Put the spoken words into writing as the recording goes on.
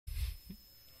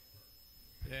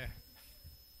Yeah.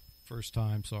 First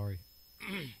time, sorry.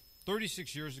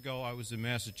 36 years ago, I was in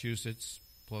Massachusetts,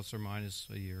 plus or minus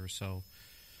a year or so.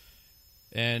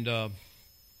 And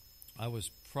I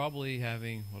was probably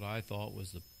having what I thought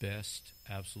was the best,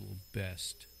 absolute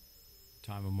best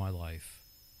time of my life.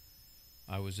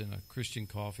 I was in a Christian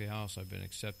coffee house. I've been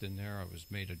accepted there. I was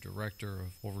made a director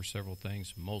of over several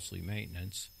things, mostly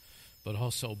maintenance, but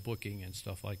also booking and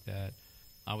stuff like that.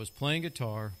 I was playing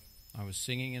guitar. I was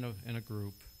singing in a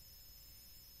group.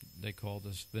 They called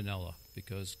us Vanilla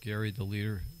because Gary, the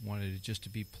leader, wanted it just to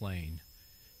be plain.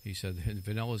 He said,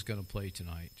 Vanilla's going to play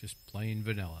tonight, just plain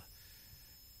vanilla.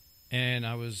 And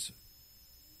I was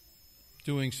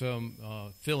doing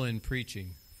some fill-in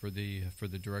preaching for the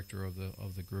director of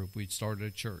the group. We'd started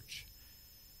a church.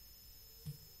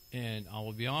 And I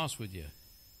will be honest with you,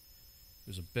 it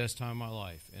was the best time of my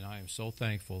life, and I am so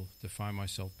thankful to find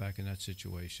myself back in that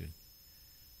situation.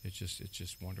 It's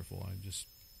just wonderful.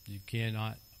 You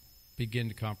cannot begin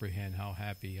to comprehend how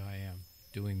happy I am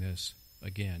doing this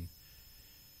again.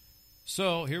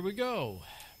 So here we go.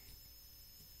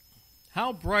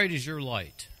 How bright is your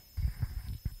light?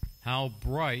 How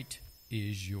bright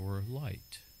is your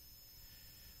light?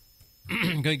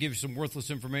 I'm going to give you some worthless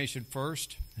information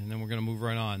first, and then we're going to move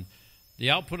right on.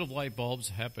 The output of light bulbs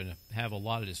happen to have a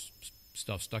lot of this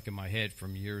stuff stuck in my head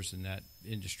from years in that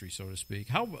industry, so to speak.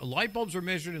 How light bulbs are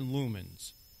measured in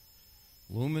lumens.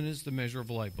 Lumen is the measure of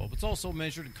a light bulb. It's also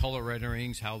measured in color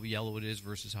renderings, how yellow it is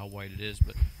versus how white it is.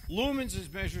 But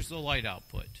lumens measures the light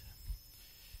output.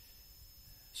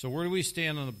 So where do we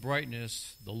stand on the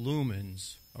brightness, the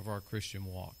lumens of our Christian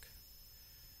walk?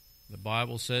 The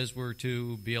Bible says we're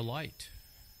to be a light.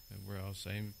 The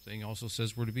same thing also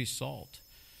says we're to be salt.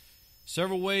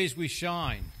 Several ways we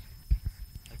shine.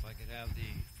 If I could have the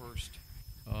first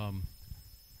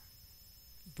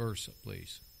verse,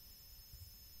 please.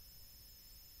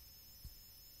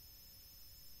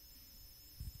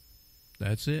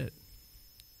 That's it.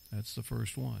 That's the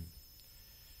first one.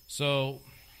 So,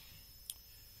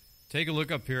 take a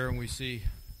look up here and we see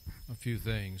a few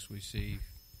things. We see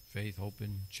faith, hope,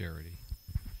 and charity.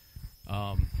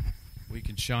 We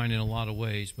can shine in a lot of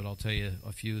ways, but I'll tell you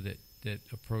a few that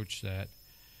approach that.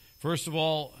 First of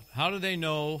all, how do they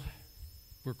know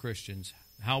we're Christians?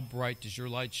 How bright does your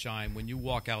light shine when you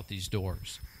walk out these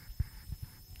doors?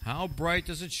 How bright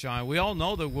does it shine? We all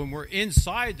know that when we're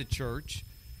inside the church,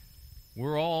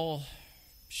 we're all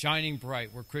shining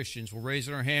bright. We're Christians. We're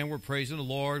raising our hand. We're praising the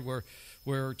Lord.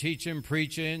 We're teaching,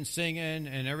 preaching, singing,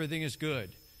 and everything is good.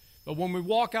 But when we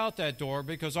walk out that door,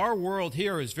 because our world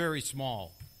here is very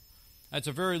small. That's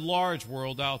a very large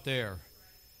world out there.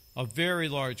 A very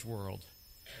large world.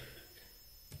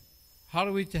 How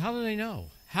do they know?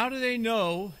 How do they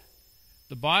know?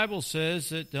 The Bible says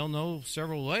that they'll know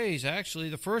several ways. Actually,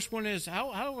 the first one is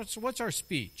what's our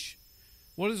speech?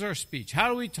 What is our speech? How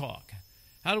do we talk?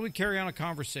 How do we carry on a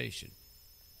conversation?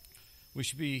 We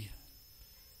should be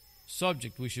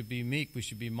subject. We should be meek. We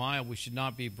should be mild. We should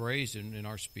not be brazen in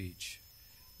our speech.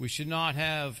 We should not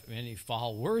have any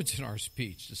foul words in our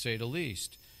speech, to say the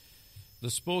least.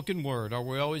 The spoken word. Are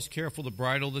we always careful to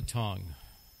bridle the tongue?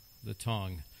 The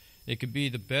tongue. It could be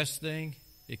the best thing.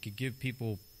 It could give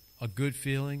people a good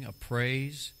feeling, a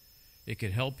praise. It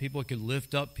could help people. It could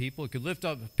lift up people. It could lift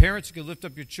up parents. It could lift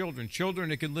up your children.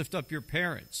 Children, it could lift up your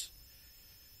parents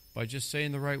by just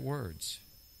saying the right words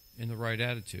in the right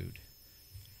attitude.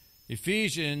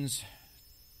 Ephesians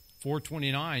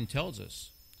 4:29 tells us,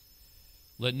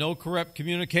 let no corrupt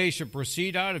communication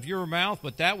proceed out of your mouth,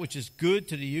 but that which is good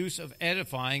to the use of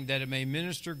edifying, that it may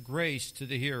minister grace to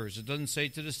the hearers. It doesn't say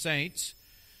to the saints,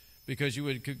 because you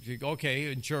would,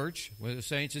 okay, in church with the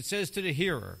saints, it says to the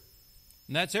hearer.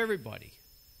 And that's everybody.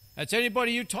 That's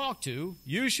anybody you talk to.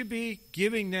 You should be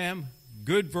giving them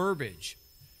good verbiage.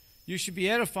 You should be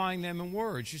edifying them in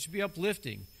words. You should be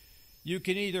uplifting. You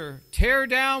can either tear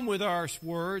down with our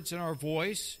words and our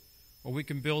voice, or we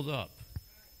can build up.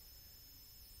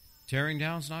 Tearing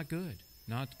down is not good.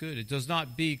 Not good. It does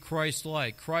not be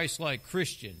Christ-like. Christ-like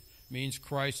Christian means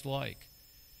Christ-like.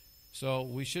 So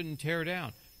we shouldn't tear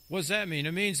down. What does that mean?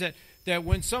 It means that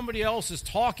when somebody else is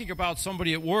talking about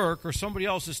somebody at work, or somebody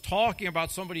else is talking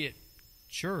about somebody at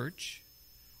church,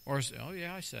 or, oh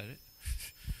yeah, I said it,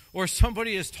 or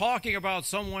somebody is talking about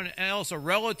someone else, a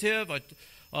relative,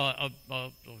 a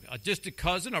distant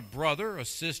cousin, a brother, a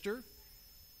sister,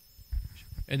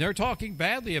 and they're talking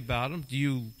badly about them, do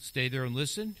you stay there and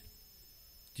listen?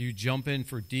 Do you jump in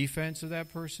for defense of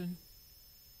that person?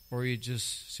 Or you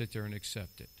just sit there and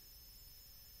accept it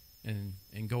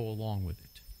and go along with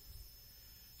it?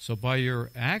 So by your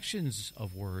actions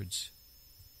of words,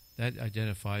 that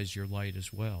identifies your light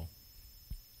as well.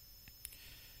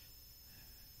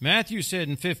 Matthew said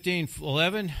in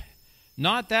 15:11,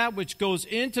 not that which goes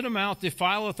into the mouth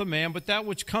defileth a man, but that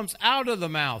which comes out of the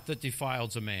mouth that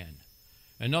defiles a man.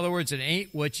 In other words, it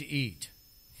ain't what you eat.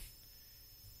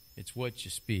 It's what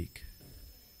you speak.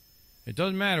 It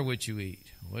doesn't matter what you eat.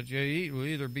 What you eat will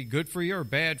either be good for you or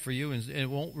bad for you, and it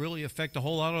won't really affect a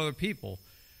whole lot of other people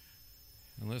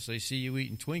unless they see you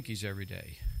eating Twinkies every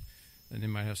day. Then they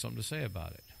might have something to say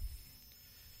about it.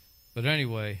 But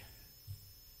anyway,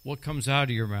 what comes out of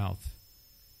your mouth?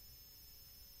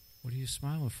 What are you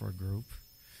smiling for, group?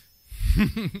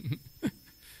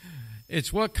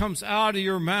 It's what comes out of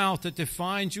your mouth that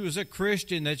defines you as a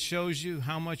Christian, that shows you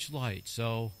how much light.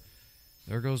 So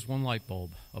there goes one light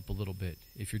bulb up a little bit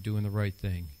if you're doing the right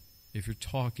thing. If you're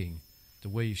talking the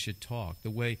way you should talk.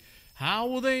 How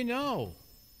will they know?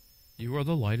 You are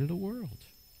the light of the world.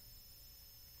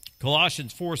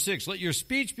 Colossians 4:6, let your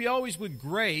speech be always with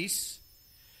grace,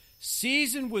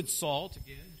 seasoned with salt.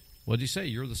 Again, what did he say?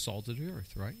 You're the salt of the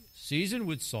earth, right? Seasoned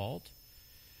with salt,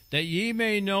 that ye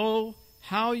may know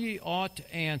how ye ought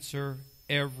to answer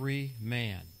every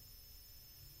man.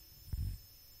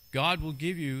 God will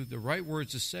give you the right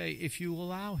words to say if you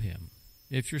allow him,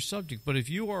 if you're subject. But if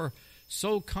you are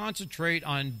so concentrate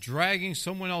on dragging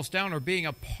someone else down or being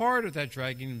a part of that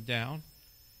dragging them down,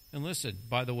 and listen,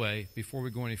 by the way, before we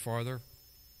go any farther,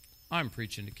 I'm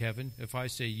preaching to Kevin. If I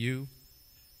say you,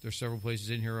 there's several places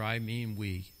in here I mean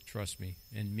we, trust me,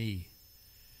 and me.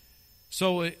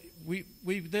 So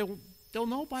they'll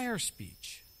know by our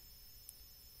speech.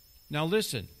 Now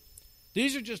listen,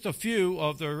 these are just a few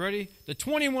of the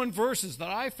 21 verses that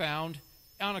I found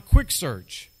on a quick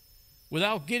search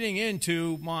without getting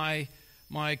into my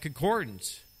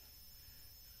concordance.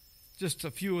 Just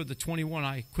a few of the 21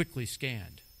 I quickly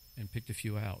scanned and picked a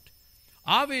few out.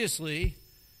 Obviously,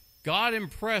 God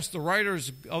impressed the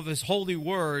writers of his holy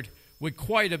word with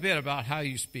quite a bit about how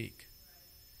you speak.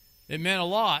 It meant a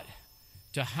lot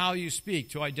to how you speak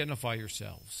to identify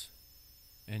yourselves,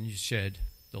 and you shed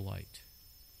the light.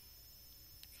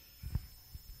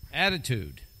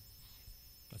 Attitude.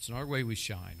 That's another way we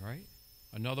shine, right?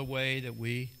 Another way that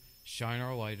we shine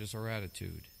our light is our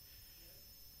attitude.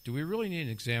 Do we really need an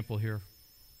example here?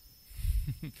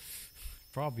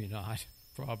 Probably not.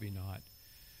 Probably not.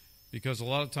 Because a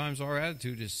lot of times our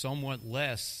attitude is somewhat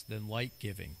less than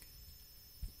light-giving,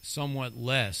 somewhat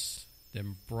less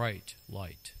than bright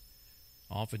light.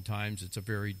 Oftentimes it's a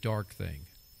very dark thing.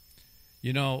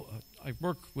 You know, I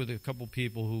work with a couple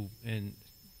people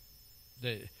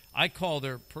I call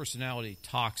their personality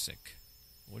toxic.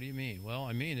 What do you mean? Well,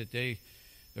 I mean that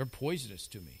they're poisonous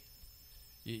to me.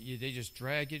 They just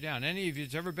drag you down. Any of you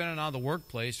that's ever been in the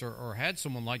workplace or had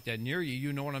someone like that near you,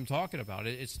 you know what I'm talking about.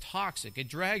 It's toxic. It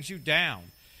drags you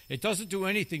down. It doesn't do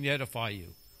anything to edify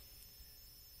you.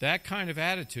 That kind of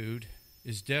attitude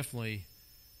is definitely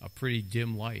a pretty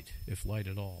dim light, if light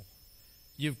at all.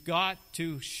 You've got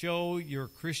to show your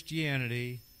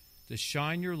Christianity, to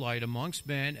shine your light amongst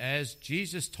men as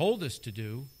Jesus told us to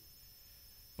do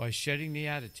by shedding the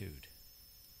attitude.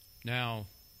 Now,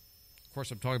 of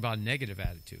course, I'm talking about a negative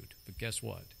attitude, but guess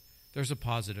what? There's a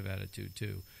positive attitude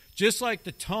too. Just like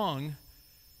the tongue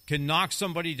can knock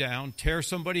somebody down, tear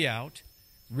somebody out,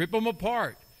 rip them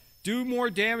apart, do more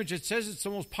damage. It says it's the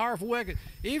most powerful weapon.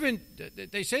 Even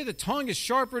they say the tongue is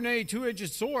sharper than any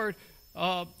two-edged sword.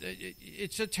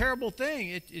 It's a terrible thing.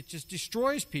 It just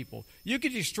destroys people. You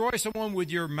could destroy someone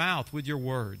with your mouth, with your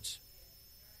words.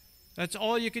 That's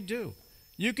all you could do.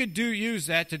 You could use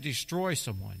that to destroy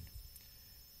someone.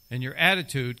 And your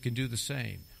attitude can do the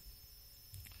same.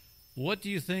 What do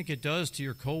you think it does to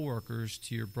your coworkers,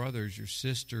 to your brothers, your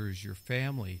sisters, your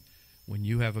family when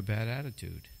you have a bad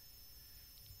attitude?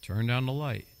 Turn down the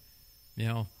light. You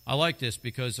know, I like this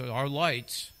because our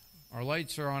lights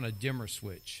are on a dimmer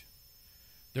switch.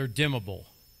 They're dimmable.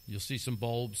 You'll see some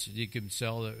bulbs you can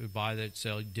buy that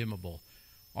sell dimmable.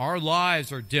 Our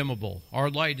lives are dimmable. Our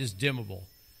light is dimmable.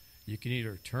 You can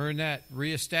either turn that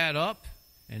rheostat up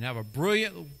and have a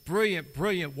brilliant, brilliant,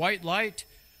 brilliant white light,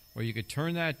 or you could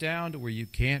turn that down to where you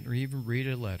can't even read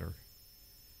a letter.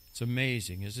 It's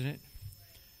amazing, isn't it?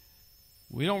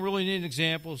 We don't really need an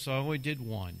example, so I only did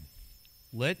one.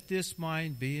 Let this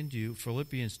mind be in you,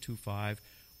 Philippians 2:5,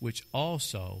 which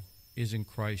also is in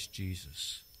Christ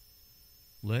Jesus.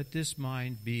 Let this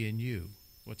mind be in you.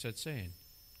 What's that saying?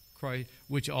 Christ,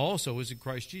 which also is in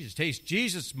Christ Jesus. Take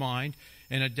Jesus' mind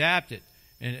and adapt it.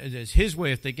 And it's his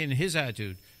way of thinking, his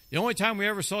attitude. The only time we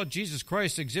ever saw Jesus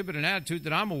Christ exhibit an attitude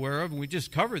that I'm aware of, and we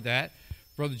just covered that,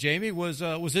 Brother Jamie, was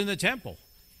in the temple.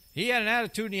 He had an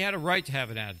attitude, and he had a right to have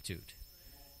an attitude.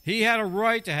 He had a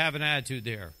right to have an attitude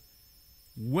there.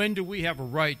 When do we have a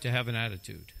right to have an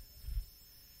attitude?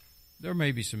 There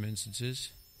may be some instances,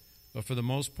 but for the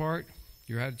most part,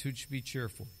 your attitude should be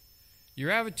cheerful. Your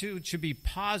attitude should be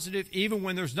positive even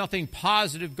when there's nothing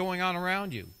positive going on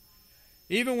around you.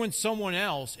 Even when someone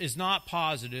else is not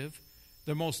positive,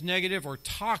 the most negative or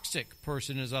toxic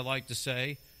person, as I like to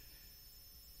say,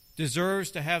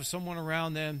 deserves to have someone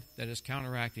around them that is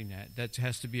counteracting that. That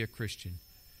has to be a Christian.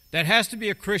 That has to be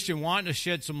a Christian wanting to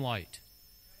shed some light.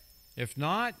 If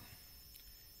not,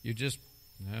 you're just,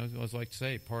 as I like to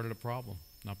say, part of the problem,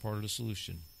 not part of the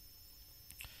solution.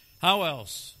 How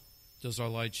else does our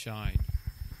light shine?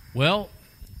 Well,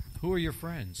 who are your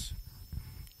friends?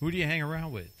 Who do you hang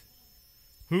around with?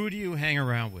 Who do you hang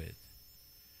around with?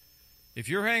 If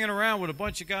you're hanging around with a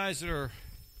bunch of guys that are,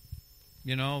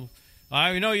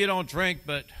 I know you don't drink,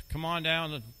 but come on down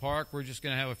to the park. We're just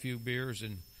going to have a few beers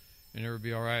and it'll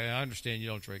be all right. I understand you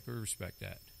don't drink. We respect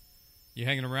that. You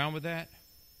hanging around with that?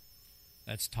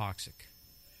 That's toxic.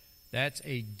 That's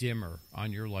a dimmer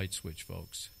on your light switch,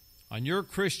 folks. On your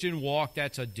Christian walk,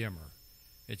 that's a dimmer.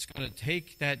 It's going to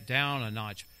take that down a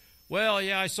notch. Well,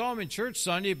 yeah, I saw him in church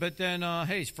Sunday, but then,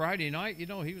 it's Friday night.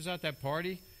 He was at that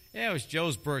party. Yeah, it was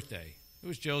Joe's birthday. It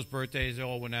was Joe's birthday. They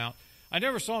all went out. I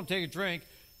never saw him take a drink.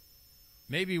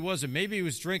 Maybe he wasn't. Maybe he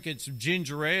was drinking some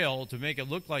ginger ale to make it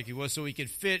look like he was so he could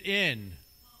fit in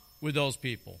with those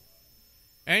people.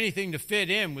 Anything to fit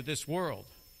in with this world.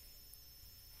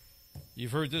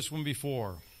 You've heard this one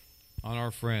before on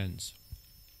our friends.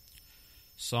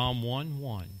 Psalm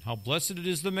 1:1. How blessed it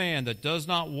is the man that does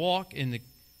not walk in the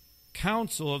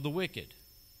counsel of the wicked.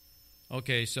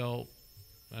 Okay, so,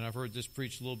 and I've heard this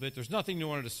preached a little bit. There's nothing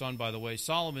new under the sun, by the way.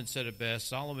 Solomon said it best.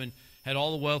 Solomon had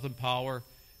all the wealth and power,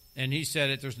 and he said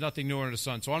it. There's nothing new under the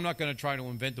sun. So I'm not going to try to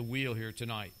invent the wheel here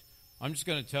tonight. I'm just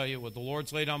going to tell you what the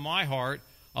Lord's laid on my heart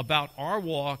about our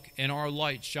walk and our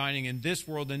light shining in this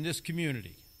world, in this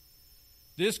community.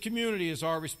 This community is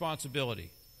our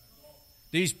responsibility.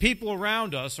 These people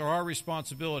around us are our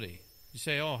responsibility. You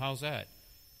say, oh, how's that?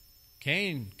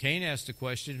 Cain asked the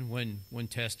question when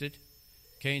tested.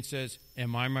 Cain says,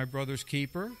 am I my brother's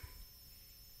keeper?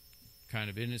 Kind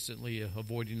of innocently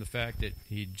avoiding the fact that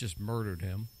he just murdered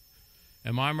him.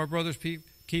 Am I my brother's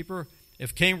keeper?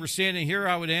 If Cain were standing here,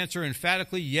 I would answer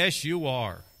emphatically, yes, you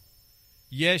are.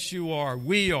 Yes, you are.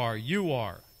 We are. You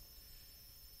are.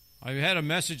 I had a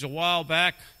message a while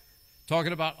back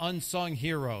talking about unsung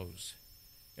heroes.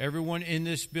 Everyone in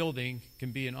this building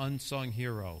can be an unsung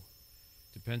hero.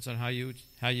 Depends on how you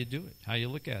do it, how you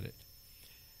look at it.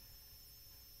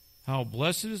 How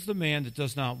blessed is the man that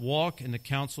does not walk in the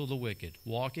counsel of the wicked.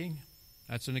 Walking,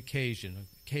 that's an occasion,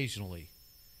 occasionally.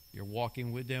 You're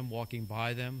walking with them, walking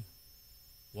by them,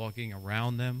 walking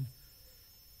around them.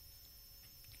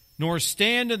 Nor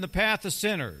stand in the path of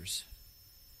sinners.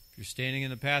 If you're standing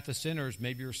in the path of sinners,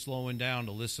 maybe you're slowing down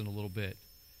to listen a little bit.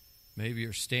 Maybe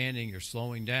you're standing, you're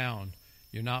slowing down.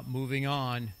 You're not moving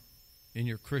on in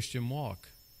your Christian walk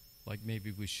like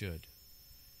maybe we should.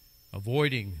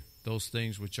 Avoiding those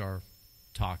things which are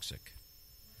toxic.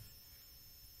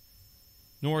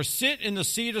 Nor sit in the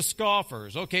seat of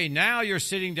scoffers. Okay, now you're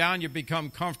sitting down, you become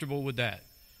comfortable with that,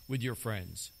 with your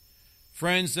friends.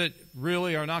 Friends that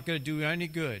really are not going to do any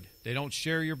good. They don't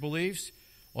share your beliefs.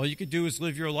 All you can do is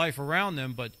live your life around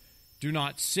them, but do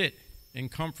not sit in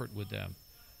comfort with them.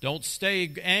 Don't stay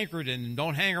anchored in them.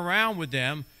 Don't hang around with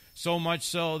them so much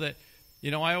so that,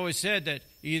 I always said that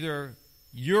either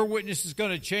your witness is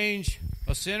going to change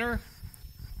a sinner,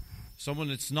 someone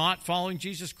that's not following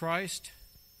Jesus Christ,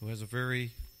 who has a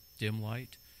very dim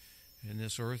light in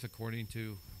this earth according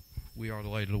to we are the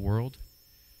light of the world,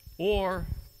 or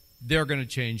they're going to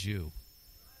change you.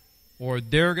 Or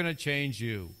they're going to change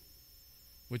you.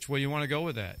 Which way you want to go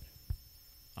with that?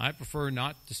 I prefer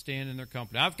not to stand in their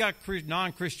company. I've got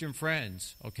non-Christian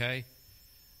friends, okay?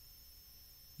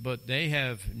 But they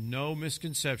have no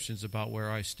misconceptions about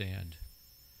where I stand.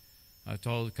 I've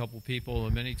told a couple people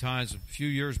many times a few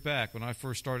years back when I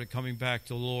first started coming back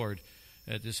to the Lord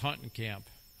at this hunting camp.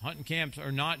 Hunting camps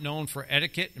are not known for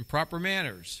etiquette and proper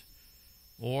manners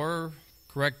or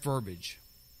correct verbiage.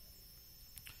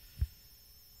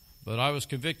 But I was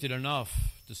convicted enough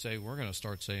to say, we're going to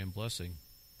start saying blessing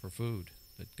for food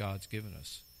that God's given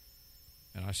us.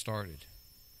 And I started.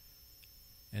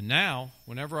 And now,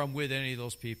 whenever I'm with any of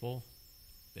those people,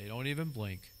 they don't even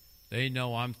blink. They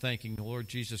know I'm thanking the Lord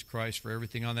Jesus Christ for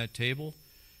everything on that table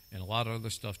and a lot of other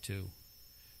stuff too.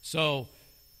 So,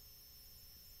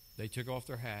 they took off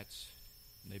their hats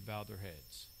and they bowed their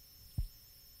heads.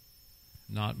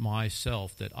 Not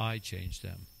myself that I changed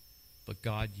them, but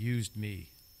God used me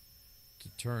to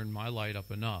turn my light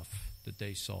up enough that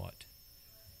they saw it.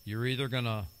 You're either going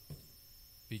to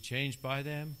be changed by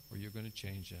them or you're going to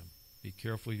change them. Be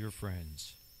careful of your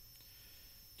friends.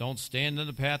 Don't stand in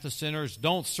the path of sinners.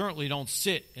 Certainly don't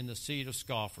sit in the seat of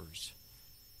scoffers.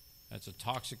 That's a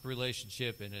toxic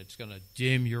relationship, and it's going to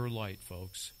dim your light,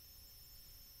 folks.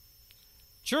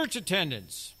 Church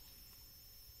attendance.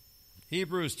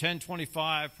 Hebrews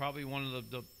 10:25, probably one of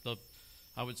the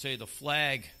I would say the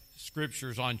flag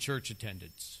scriptures on church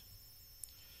attendance.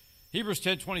 Hebrews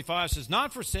 10:25 says,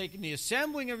 "Not forsaking the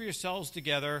assembling of yourselves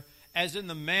together, as in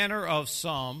the manner of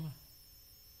some,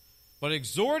 but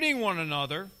exhorting one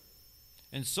another,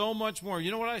 and so much more."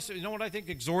 You know what I say? You know what I think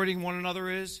exhorting one another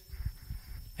is?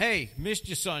 Hey, missed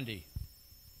you Sunday.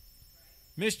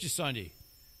 Missed you Sunday.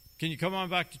 Can you come on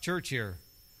back to church here?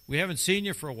 We haven't seen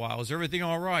you for a while. Is everything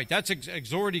all right? That's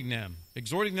exhorting them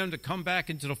to come back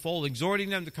into the fold, exhorting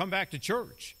them to come back to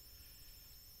church.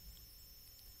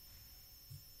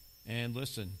 And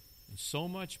listen, and so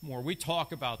much more. We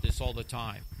talk about this all the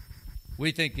time.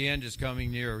 We think the end is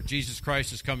coming near. Jesus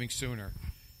Christ is coming sooner.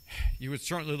 You would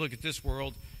certainly look at this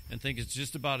world and think it's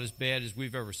just about as bad as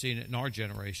we've ever seen it in our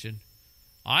generation.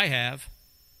 I have.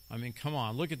 I mean, come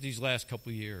on, look at these last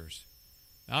couple of years.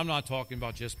 I'm not talking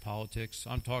about just politics.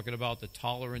 I'm talking about the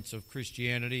tolerance of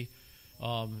Christianity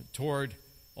toward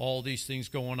all these things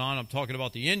going on. I'm talking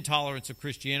about the intolerance of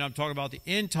Christianity. I'm talking about the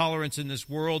intolerance in this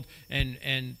world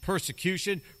and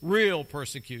persecution, real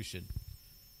persecution.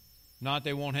 Not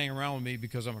they won't hang around with me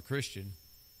because I'm a Christian.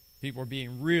 People are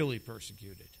being really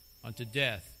persecuted unto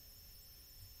death.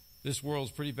 This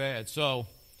world's pretty bad. So,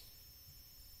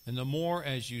 and the more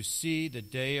as you see the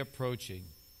day approaching.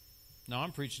 Now,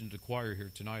 I'm preaching to the choir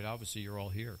here tonight. Obviously, you're all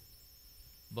here.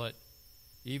 But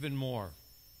even more,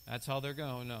 that's how they're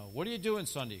going to know. What are you doing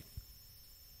Sunday?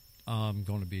 I'm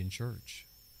going to be in church.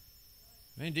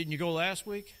 Man, didn't you go last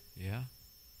week? Yeah.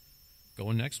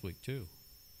 Going next week, too.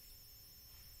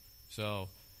 So,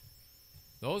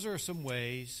 those are some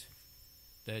ways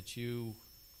that you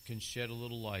can shed a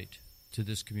little light to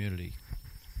this community.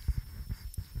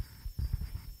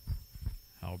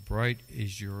 How bright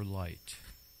is your light?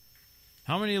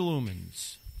 How many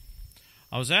lumens?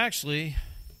 I was going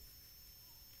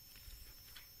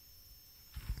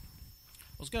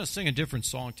to sing a different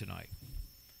song tonight.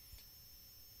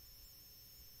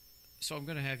 So I'm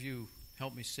going to have you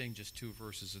help me sing just 2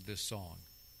 verses of this song.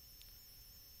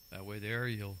 That way there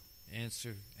you'll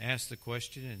ask the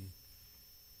question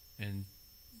and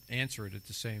answer it at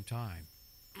the same time.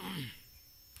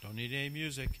 Don't need any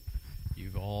music.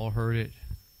 You've all heard it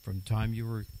from the time you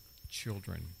were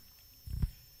children.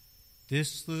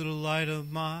 This little light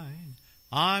of mine,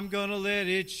 I'm gonna let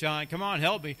it shine. Come on,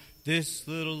 help me. This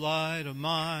little light of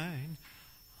mine,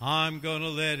 I'm gonna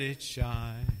let it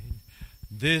shine.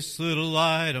 This little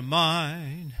light of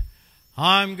mine,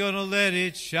 I'm gonna let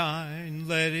it shine.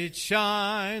 Let it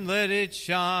shine, let it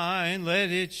shine,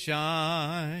 let it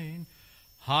shine.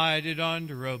 Hide it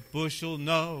under a bushel,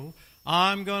 no,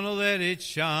 I'm gonna let it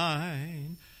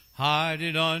shine. Hide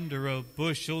it under a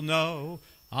bushel, no,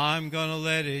 I'm gonna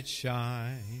let it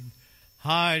shine.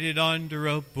 Hide it under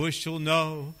a bushel,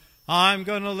 no, I'm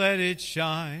gonna let it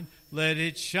shine. Let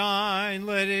it shine,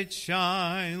 let it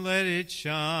shine, let it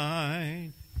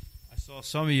shine. I saw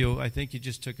some of you, I think you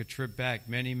just took a trip back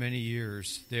many, many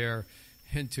years there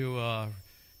into,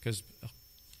 because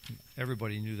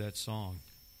everybody knew that song.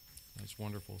 That's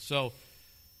wonderful. So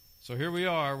here we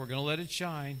are. We're going to let it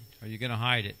shine. Are you going to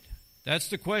hide it? That's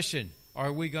the question.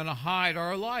 Are we going to hide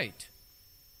our light?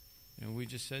 And we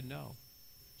just said no.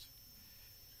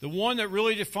 The one that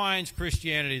really defines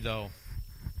Christianity, though,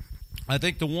 I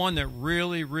think the one that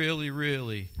really, really,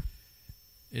 really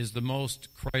is the most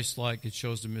Christ-like, it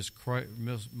shows the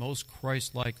most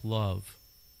Christ-like love.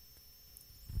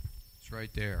 It's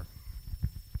right there.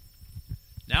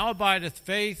 Now abideth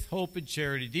faith, hope, and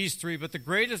charity. These 3, but the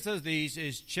greatest of these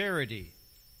is charity.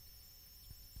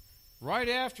 Right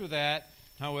after that,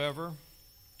 however,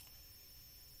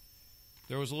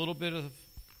 there was a little bit of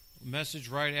message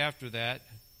right after that.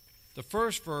 The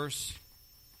first verse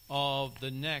of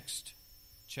the next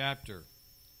chapter.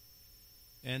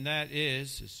 And that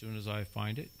is, as soon as I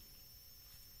find it,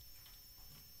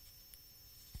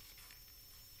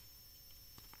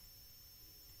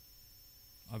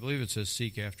 I believe it says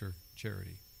seek after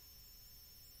charity.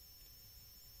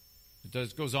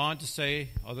 It goes on to say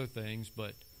other things,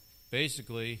 but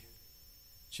basically,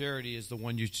 charity is the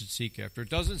one you should seek after. It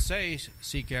doesn't say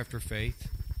seek after faith.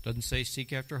 It doesn't say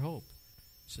seek after hope.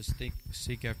 It says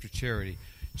seek after charity.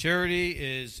 Charity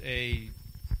is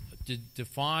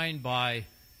defined by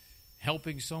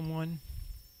helping someone.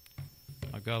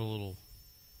 I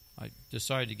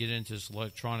decided to get into this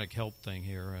electronic help thing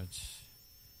here.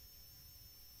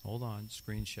 Hold on,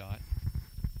 screenshot.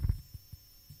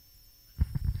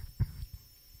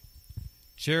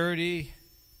 Charity.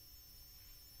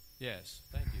 Yes,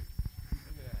 thank you. Look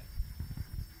at that.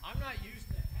 I'm not used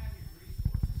to having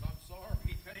resources. I'm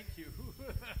sorry. Thank you.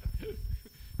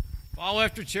 Follow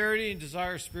after charity and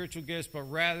desire spiritual gifts, but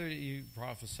rather that you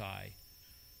prophesy,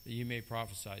 that you may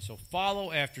prophesy. So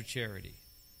follow after charity.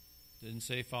 Didn't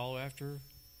say follow after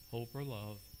hope or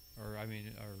love,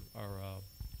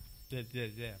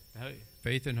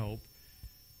 faith and hope.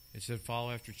 It said follow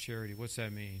after charity. What's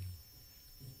that mean?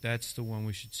 That's the one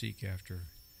we should seek after.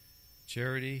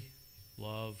 Charity,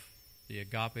 love, the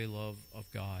agape love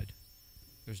of God.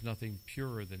 There's nothing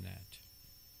purer than that.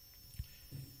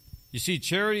 You see,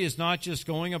 charity is not just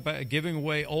going about giving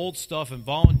away old stuff and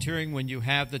volunteering when you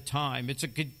have the time. It's a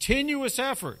continuous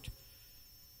effort.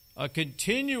 A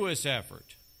continuous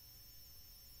effort.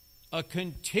 A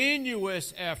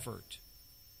continuous effort.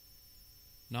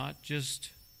 Not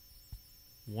just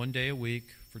one day a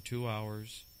week for 2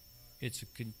 hours. It's a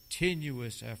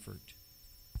continuous effort.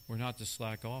 We're not to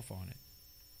slack off on it.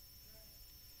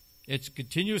 It's a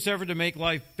continuous effort to make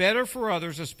life better for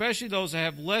others, especially those that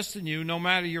have less than you, no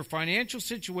matter your financial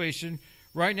situation.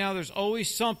 Right now, there's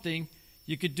always something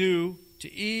you could do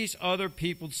to ease other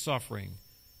people's suffering.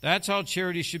 That's how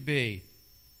charity should be.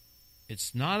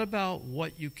 It's not about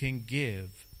what you can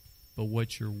give, but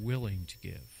what you're willing to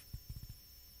give.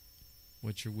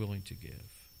 What you're willing to give.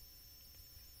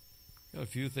 Got a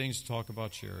few things to talk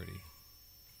about charity.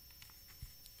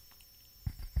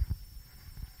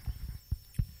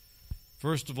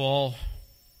 First of all,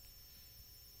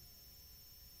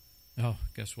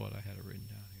 guess what? I had it written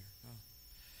down here.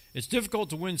 It's difficult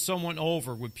to win someone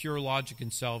over with pure logic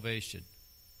and salvation.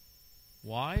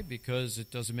 Why? Because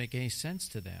it doesn't make any sense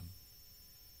to them.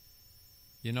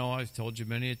 You know, I've told you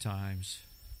many a times,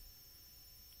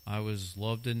 I was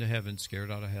loved into heaven,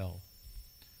 scared out of hell.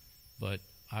 But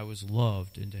I was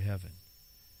loved into heaven.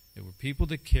 There were people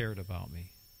that cared about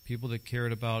me, people that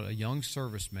cared about a young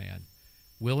serviceman,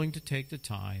 willing to take the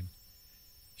time,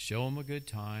 show him a good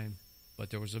time, but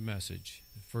there was a message.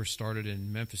 It first started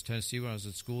in Memphis, Tennessee when I was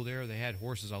at school there. They had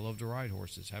horses. I love to ride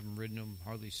horses. Haven't ridden them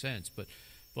hardly since, but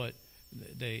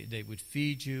they would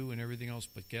feed you and everything else,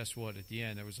 but guess what? At the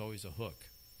end, there was always a hook.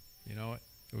 You know what?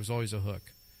 There was always a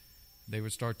hook. They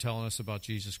would start telling us about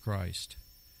Jesus Christ.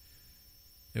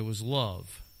 It was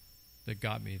love that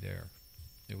got me there.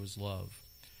 It was love.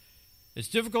 It's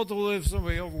difficult to live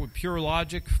somebody over with pure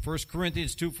logic, 1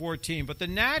 Corinthians 2:14. But the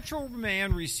natural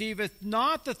man receiveth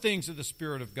not the things of the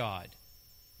Spirit of God.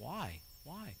 Why?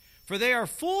 Why? For they are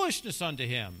foolishness unto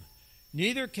him.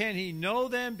 Neither can he know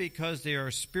them because they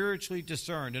are spiritually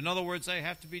discerned. In other words, they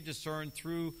have to be discerned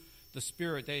through the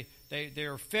Spirit. They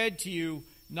are fed to you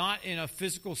not in a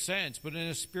physical sense, but in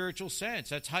a spiritual sense.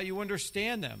 That's how you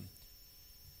understand them.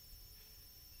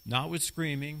 Not with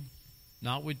screaming,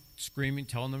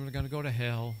 telling them they're going to go to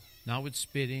hell, not with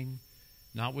spitting,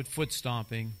 not with foot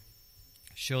stomping.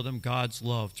 Show them God's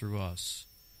love through us.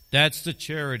 That's the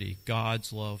charity,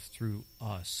 God's love through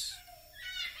us.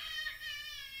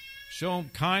 Show them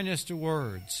kindness to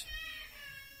words.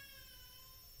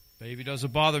 Baby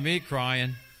doesn't bother me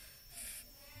crying.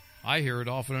 I hear it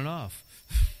often enough.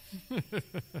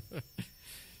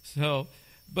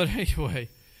 But anyway,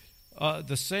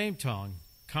 the same tongue,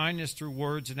 kindness through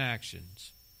words and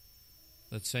actions,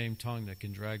 that same tongue that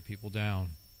can drag people down,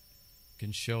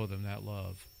 can show them that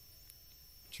love.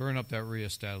 Turn up that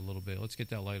rheostat a little bit. Let's get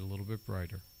that light a little bit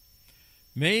brighter.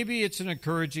 Maybe it's an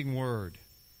encouraging word.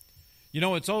 You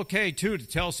know, it's okay, too, to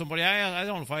tell somebody, I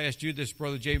don't know if I asked you this,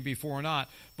 Brother Jamie, before or not,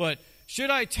 but should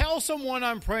I tell someone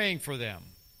I'm praying for them?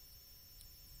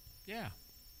 Yeah.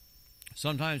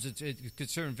 Sometimes it's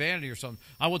considered vanity or something.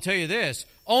 I will tell you this,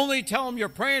 only tell them you're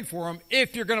praying for them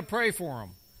if you're going to pray for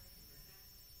them.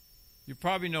 You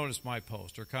probably noticed my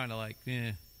post. They're kind of like,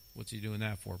 what's he doing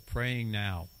that for? Praying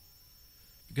now.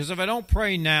 Because if I don't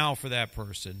pray now for that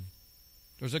person,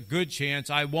 there's a good chance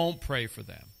I won't pray for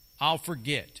them. I'll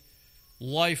forget.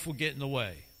 Life will get in the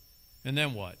way. And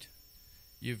then what?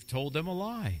 You've told them a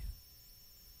lie.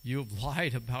 You've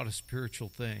lied about a spiritual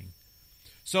thing.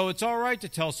 So it's all right to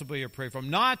tell somebody you're praying for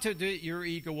them, not to get your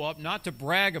ego up, not to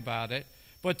brag about it,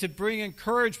 but to bring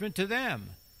encouragement to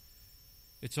them.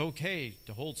 It's okay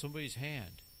to hold somebody's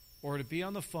hand or to be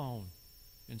on the phone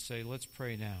and say, let's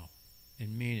pray now,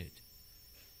 and mean it.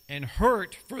 And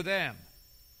hurt for them.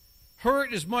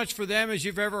 Hurt as much for them as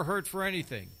you've ever hurt for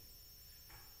anything.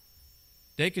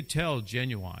 They could tell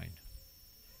genuine.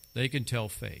 They can tell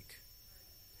fake.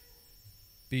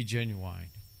 Be genuine.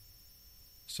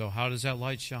 So how does that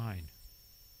light shine?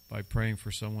 By praying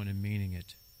for someone and meaning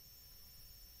it.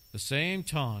 The same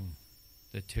tongue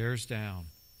that tears down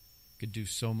could do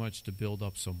so much to build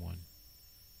up someone.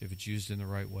 if it's used in the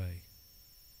right way.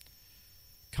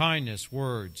 Kindness,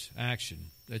 words,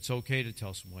 action. It's okay to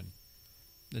tell someone.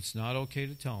 It's not okay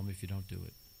to tell them if you don't do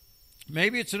it.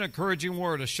 Maybe it's an encouraging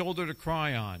word, a shoulder to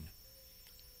cry on.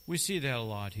 We see that a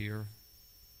lot here,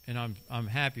 and I'm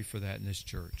happy for that in this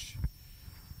church.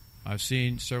 I've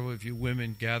seen several of you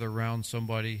women gather around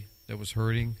somebody that was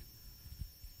hurting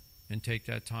and take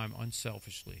that time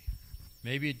unselfishly.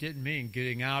 Maybe it didn't mean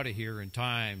getting out of here in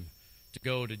time to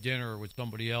go to dinner with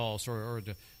somebody else or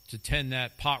to tend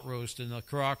that pot roast in the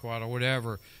crock pot or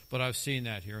whatever, but I've seen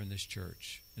that here in this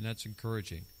church, and that's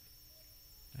encouraging.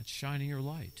 That's shining your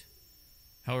light.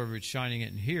 However, it's shining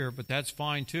it in here, but that's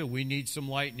fine too. We need some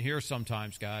light in here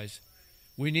sometimes, guys.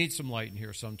 We need some light in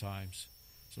here sometimes.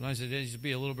 Sometimes it needs to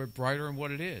be a little bit brighter than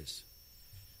what it is.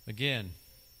 Again,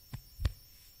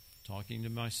 talking to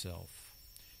myself.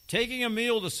 Taking a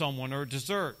meal to someone or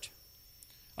dessert.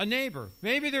 A neighbor.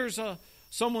 Maybe there's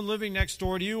someone living next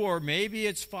door to you, or maybe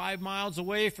it's 5 miles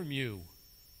away from you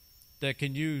that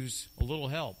can use a little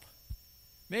help.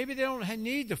 Maybe they don't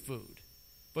need the food.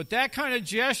 But that kind of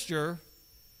gesture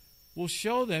will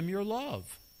show them your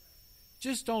love.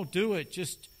 Just don't do it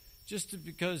just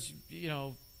because,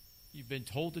 you've been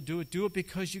told to do it. Do it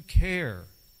because you care.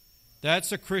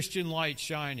 That's a Christian light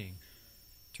shining.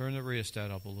 Turn the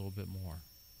rheostat up a little bit more.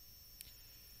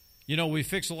 We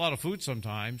fix a lot of food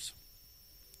sometimes,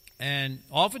 and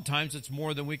oftentimes it's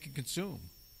more than we can consume.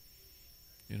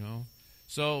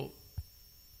 So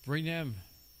bring them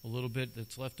a little bit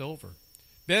that's left over.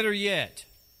 Better yet,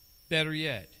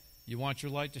 you want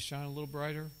your light to shine a little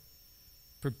brighter?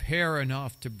 Prepare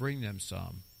enough to bring them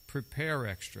some. Prepare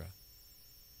extra.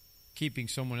 Keeping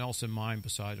someone else in mind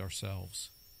beside ourselves.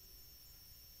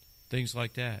 Things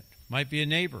like that. Might be a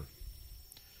neighbor.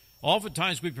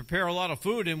 Oftentimes we prepare a lot of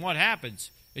food, and what happens?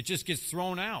 It just gets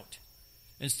thrown out.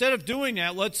 Instead of doing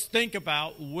that, let's think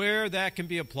about where that can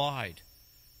be applied,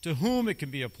 to whom it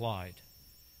can be applied,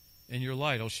 and your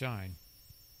light will shine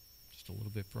just a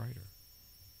little bit brighter.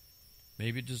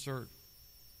 Maybe dessert.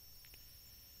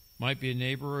 Might be a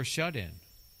neighbor or a shut-in.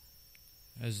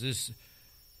 As this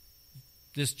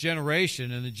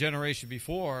generation and the generation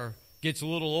before gets a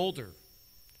little older,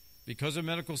 because of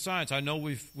medical science, I know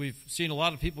we've seen a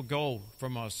lot of people go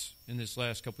from us in this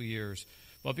last couple of years.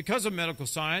 But because of medical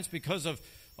science, because of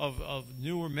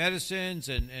newer medicines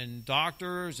and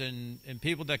doctors and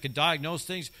people that can diagnose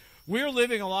things, we're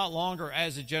living a lot longer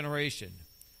as a generation.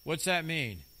 What's that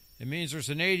mean? It means there's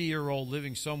an 80-year-old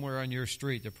living somewhere on your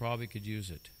street that probably could use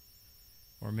it,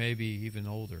 or maybe even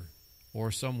older,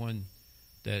 or someone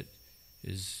that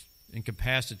is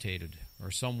incapacitated, or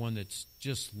someone that's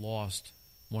just lost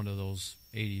one of those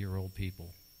 80-year-old people.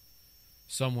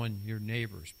 Someone, your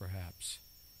neighbors, perhaps.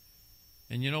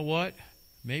 And you know what?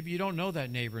 Maybe you don't know that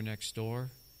neighbor next door,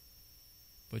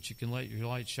 but you can let your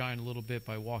light shine a little bit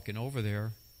by walking over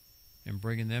there and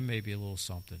bringing them maybe a little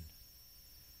something.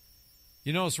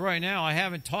 It's right now, I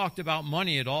haven't talked about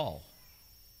money at all.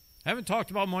 I haven't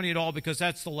talked about money at all because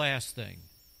that's the last thing.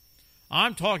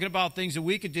 I'm talking about things that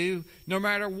we could do no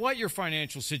matter what your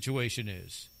financial situation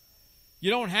is. You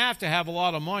don't have to have a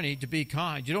lot of money to be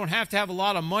kind. You don't have to have a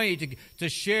lot of money to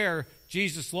share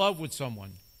Jesus' love with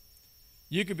someone.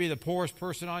 You could be the poorest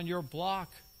person on your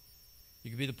block. You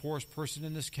could be the poorest person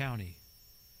in this county.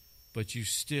 But you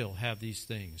still have these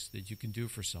things that you can do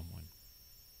for someone.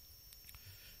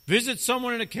 Visit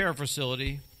someone in a care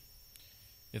facility.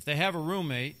 If they have a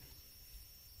roommate,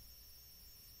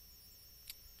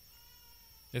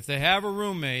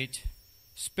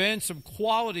 spend some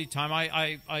quality time.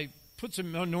 I put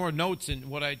some more notes in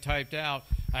what I typed out.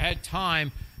 I had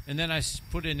time, and then I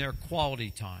put in there quality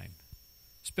time.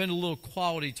 Spend a little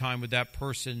quality time with that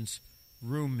person's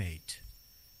roommate.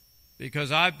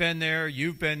 Because I've been there,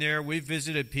 you've been there, we've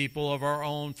visited people of our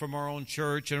own, from our own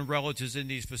church and relatives in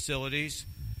these facilities.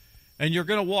 And you're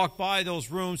going to walk by those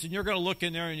rooms, and you're going to look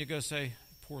in there, and you're going to say,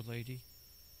 poor lady,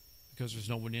 because there's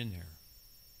no one in there.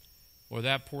 Or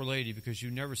that poor lady, because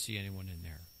you never see anyone in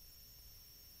there.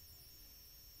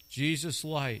 Jesus'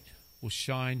 light will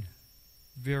shine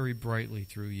very brightly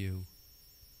through you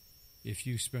if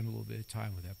you spend a little bit of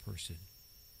time with that person.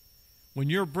 When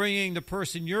you're bringing the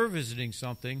person you're visiting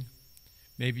something,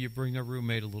 maybe you bring their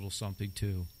roommate a little something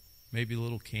too. Maybe a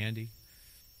little candy.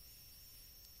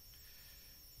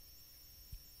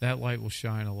 That light will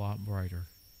shine a lot brighter.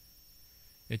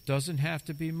 It doesn't have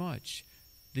to be much.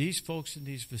 These folks in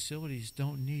these facilities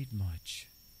don't need much.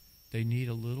 They need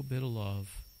a little bit of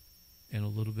love and a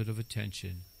little bit of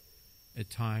attention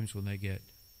at times when they get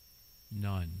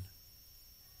none.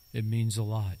 It means a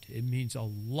lot. It means a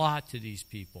lot to these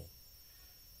people.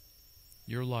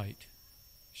 Your light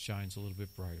shines a little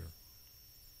bit brighter.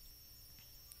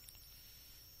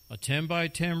 A 10 by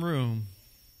 10 room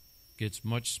gets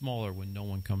much smaller when no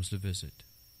one comes to visit.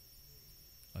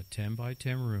 A 10 by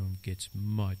 10 room gets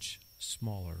much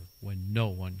smaller when no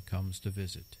one comes to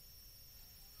visit.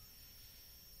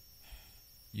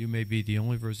 You may be the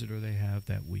only visitor they have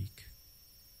that week.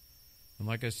 And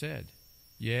like I said,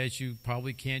 yes, you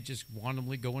probably can't just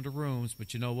randomly go into rooms,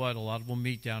 but you know what? A lot of them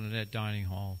meet down in that dining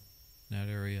hall, in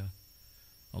that area.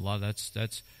 A lot of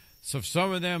that's so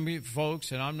some of them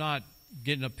folks, and I'm not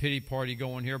getting a pity party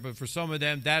going here, but for some of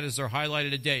them, that is their highlight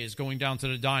of the day, is going down to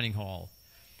the dining hall.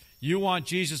 You want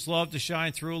Jesus' love to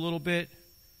shine through a little bit?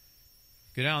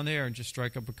 Go down there and just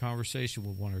strike up a conversation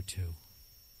with one or two.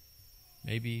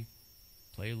 Maybe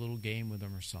play a little game with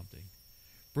them or something.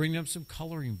 Bring them some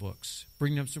coloring books.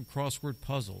 Bring them some crossword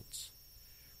puzzles.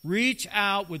 Reach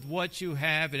out with what you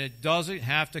have, and it doesn't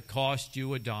have to cost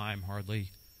you a dime, hardly.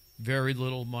 Very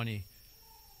little money.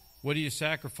 What are you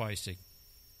sacrificing?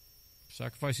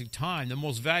 Sacrificing time, the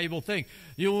most valuable thing.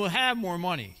 You will have more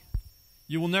money.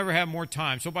 You will never have more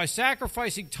time. So by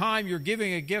sacrificing time, you're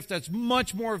giving a gift that's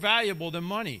much more valuable than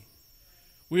money.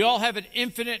 We all have an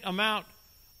infinite amount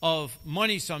of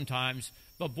money sometimes,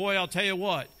 but boy, I'll tell you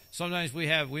what, sometimes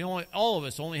all of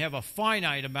us only have a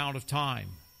finite amount of time.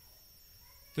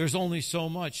 There's only so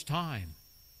much time.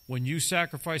 When you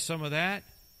sacrifice some of that,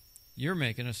 you're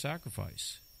making a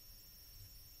sacrifice.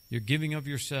 You're giving of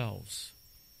yourselves.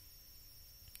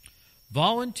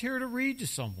 Volunteer to read to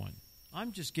someone.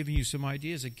 I'm just giving you some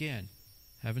ideas again.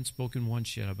 Haven't spoken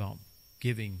once yet about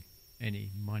giving any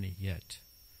money yet.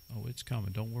 Oh, it's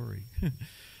coming. Don't worry.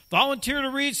 Volunteer to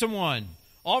read someone.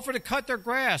 Offer to cut their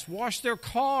grass, wash their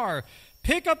car,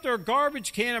 pick up their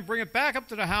garbage can and bring it back up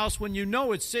to the house when you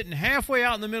know it's sitting halfway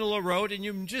out in the middle of the road and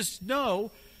you just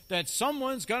know that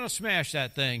someone's going to smash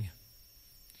that thing.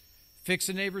 Fix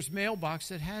a neighbor's mailbox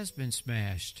that has been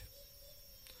smashed.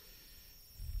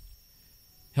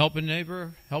 Help a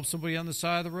neighbor, help somebody on the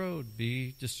side of the road.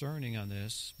 Be discerning on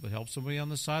this, but help somebody on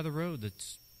the side of the road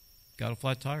that's got a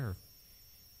flat tire.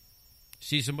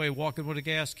 See somebody walking with a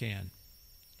gas can.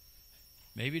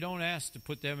 Maybe don't ask to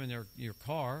put them in your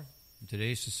car. In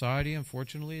today's society,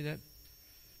 unfortunately, that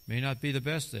may not be the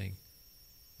best thing.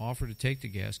 Offer to take the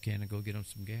gas can and go get them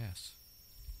some gas.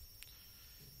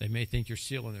 They may think you're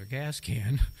stealing their gas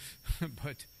can,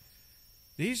 but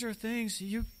these are things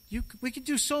we can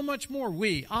do so much more.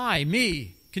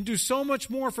 Me, can do so much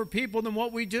more for people than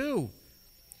what we do.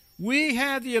 We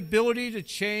have the ability to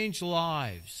change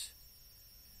lives.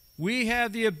 We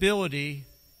have the ability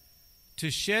to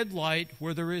shed light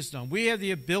where there is none. We have the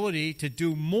ability to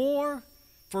do more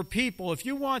for people. If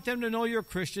you want them to know you're a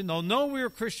Christian, they'll know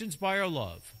we're Christians by our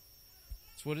love.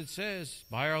 That's what it says.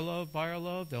 By our love,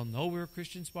 they'll know we're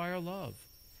Christians by our love.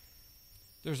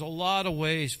 There's a lot of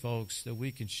ways, folks, that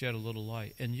we can shed a little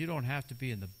light. And you don't have to be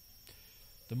in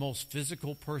the most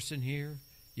physical person here.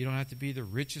 You don't have to be the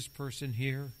richest person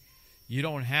here. You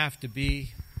don't have to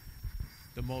be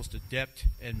the most adept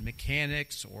in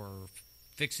mechanics or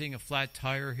fixing a flat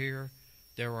tire here.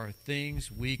 There are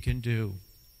things we can do.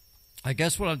 I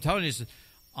guess what I'm telling you is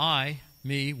that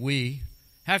we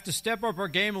have to step up our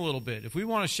game a little bit. If we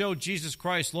want to show Jesus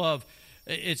Christ's love,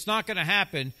 it's not going to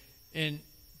happen in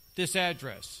this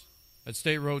address at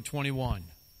State Road 21.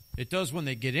 It does when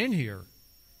they get in here.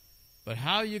 But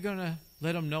how are you going to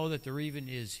let them know that there even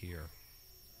is here?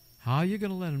 How are you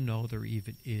going to let them know there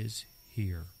even is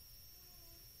here?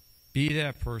 Be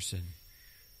that person.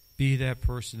 Be that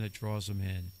person that draws them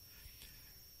in.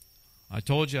 I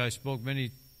told you I spoke I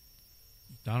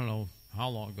don't know how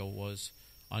long ago it was,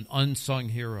 on unsung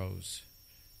heroes.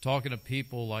 Talking to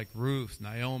people like Ruth,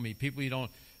 Naomi, people you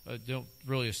don't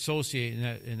really associate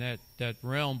in that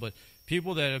realm, but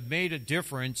people that have made a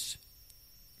difference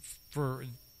for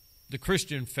the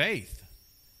Christian faith.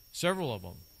 Several of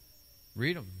them.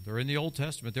 Read them. They're in the Old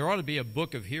Testament. There ought to be a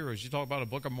book of heroes. You talk about a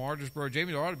book of martyrs, Brother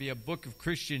Jamie. There ought to be a book of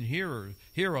Christian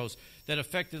heroes that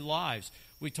affected lives.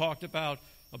 We talked about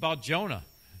Jonah.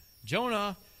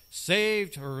 Jonah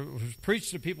saved or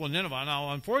preached to people in Nineveh.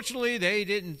 Now, unfortunately, they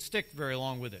didn't stick very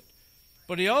long with it.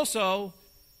 But he also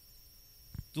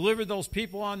delivered those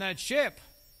people on that ship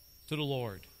to the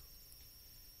Lord.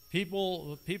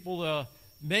 People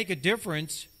make a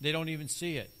difference, they don't even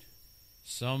see it.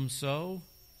 Some sow,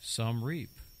 some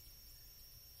reap.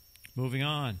 Moving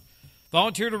on.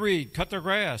 Volunteer to read, cut their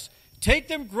grass. Take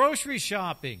them grocery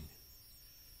shopping.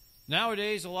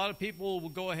 Nowadays, a lot of people will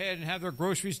go ahead and have their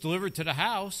groceries delivered to the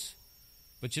house.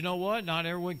 But you know what? Not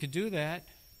everyone can do that.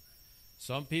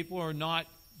 Some people are not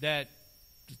that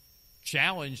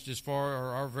challenged as far,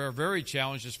 or are very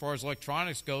challenged as far as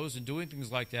electronics goes and doing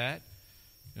things like that.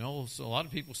 You know, so a lot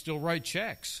of people still write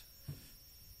checks.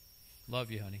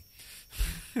 Love you, honey.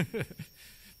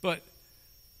 But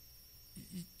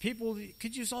people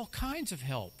could use all kinds of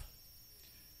help.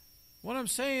 What I'm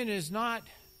saying is not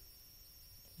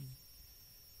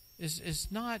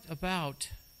about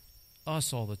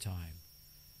us all the time.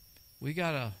 We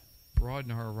got to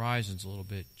broaden our horizons a little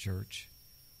bit, church.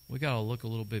 We got to look a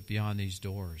little bit beyond these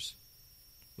doors.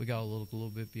 We got to look a little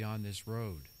bit beyond this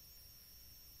road.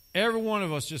 Every one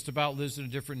of us just about lives in a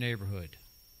different neighborhood.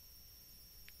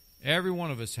 Every one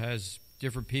of us has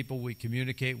different people we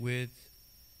communicate with,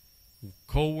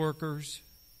 co-workers,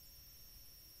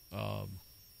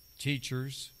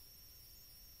 teachers,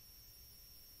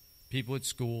 people at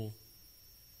school.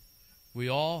 We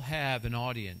all have an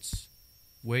audience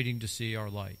waiting to see our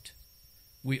light.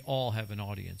 We all have an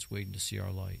audience waiting to see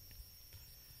our light.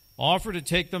 Offer to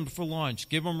take them for lunch.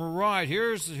 Give them a ride.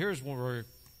 Here's where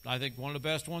I think one of the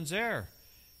best ones there.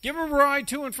 Give them a ride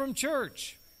to and from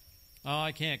church. Oh,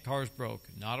 I can't. Car's broke.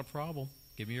 Not a problem.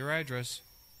 Give me your address.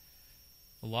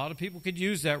 A lot of people could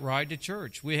use that ride to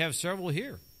church. We have several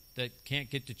here that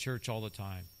can't get to church all the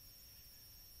time.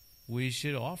 We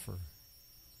should offer.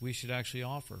 We should actually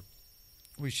offer.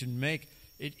 We should make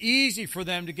it easy for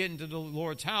them to get into the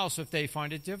Lord's house if they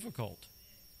find it difficult.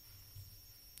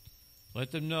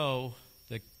 Let them know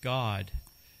that God,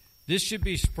 this should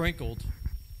be sprinkled.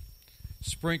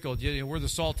 Sprinkled. You know, we're the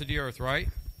salt of the earth, right?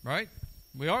 Right?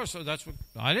 We are. So that's what,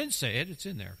 I didn't say it. It's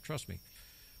in there. Trust me.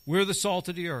 We're the salt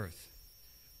of the earth.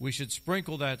 We should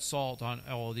sprinkle that salt on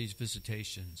all these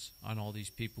visitations, on all these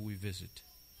people we visit.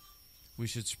 We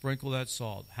should sprinkle that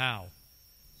salt. How?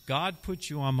 God put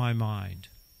you on my mind.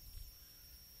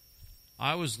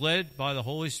 I was led by the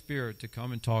Holy Spirit to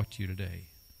come and talk to you today.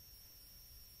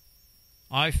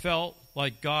 I felt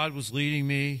like God was leading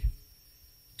me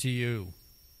to you.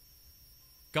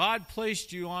 God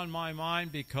placed you on my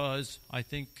mind because I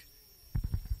think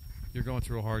you're going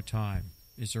through a hard time.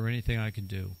 Is there anything I can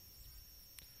do?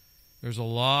 There's a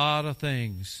lot of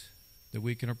things that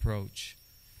we can approach,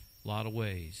 a lot of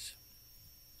ways.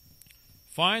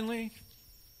 Finally,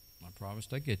 I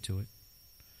promised I'd get to it.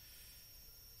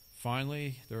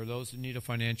 Finally, there are those that need a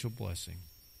financial blessing.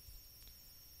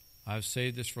 I've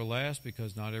saved this for last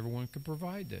because not everyone can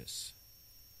provide this.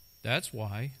 That's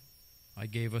why I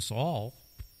gave us all,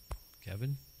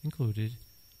 Kevin included,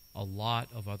 a lot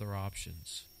of other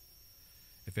options.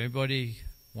 If anybody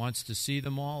wants to see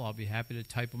them all, I'll be happy to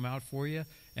type them out for you,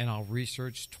 and I'll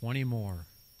research 20 more.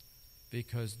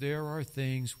 Because there are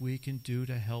things we can do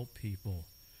to help people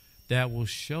that will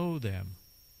show them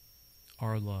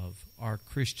our love, our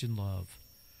Christian love.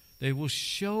 They will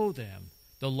show them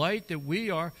the light that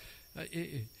we are.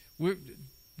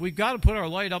 We've got to put our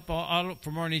light up out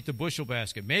from underneath the bushel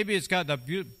basket. Maybe it's got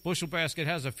the bushel basket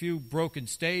has a few broken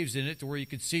staves in it to where you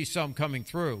can see some coming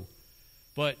through.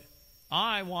 But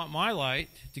I want my light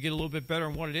to get a little bit better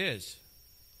than what it is.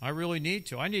 I really need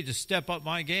to. I need to step up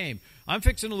my game. I'm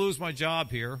fixing to lose my job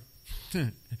here,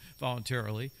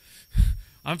 voluntarily.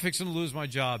 I'm fixing to lose my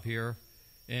job here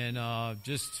in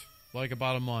just like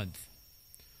about a month.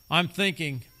 I'm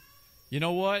thinking, you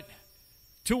know what?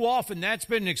 Too often that's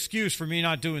been an excuse for me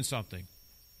not doing something.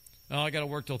 Oh, I got to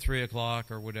work till 3 o'clock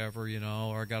or whatever, you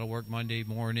know, or I got to work Monday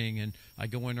morning and I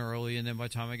go in early and then by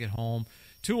the time I get home.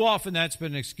 Too often that's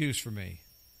been an excuse for me.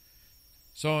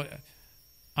 So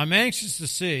I'm anxious to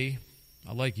see,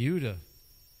 I'd like you to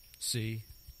see,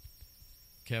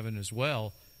 Kevin as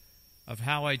well, of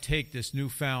how I take this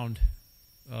newfound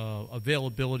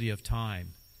availability of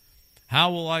time.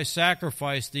 How will I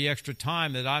sacrifice the extra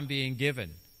time that I'm being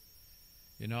given?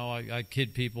 You know, I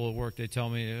kid people at work. They tell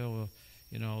me, oh,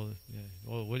 you know,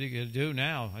 well, what are you going to do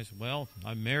now? I said, well,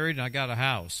 I'm married and I got a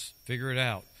house. Figure it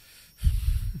out.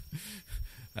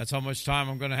 That's how much time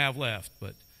I'm going to have left.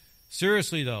 But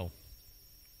seriously, though,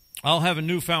 I'll have a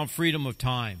newfound freedom of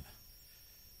time.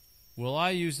 Will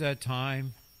I use that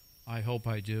time? I hope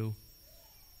I do.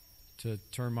 To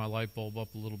turn my light bulb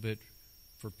up a little bit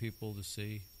for people to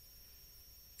see.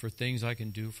 For things I can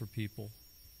do for people.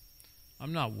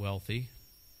 I'm not wealthy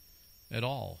at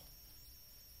all.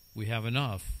 We have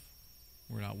enough.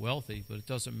 We're not wealthy, but it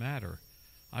doesn't matter.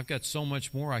 I've got so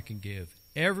much more I can give.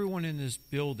 Everyone in this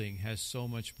building has so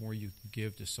much more you can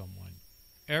give to someone.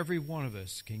 Every one of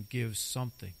us can give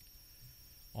something.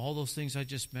 All those things I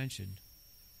just mentioned,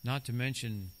 not to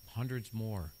mention hundreds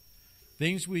more.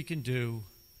 Things we can do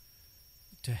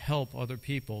to help other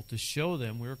people, to show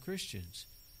them we're Christians.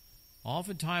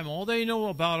 Oftentimes, all they know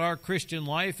about our Christian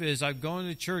life is I'm going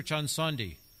to church on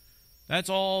Sunday. That's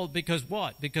all because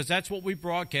what? Because that's what we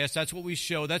broadcast, that's what we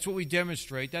show, that's what we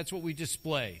demonstrate, that's what we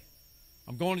display.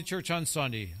 I'm going to church on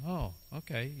Sunday. Oh,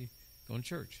 okay, you going to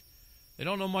church. They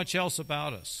don't know much else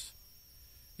about us.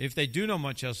 If they do know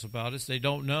much else about us, they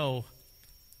don't know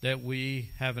that we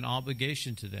have an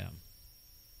obligation to them.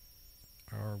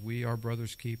 Are we our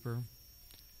brother's keeper?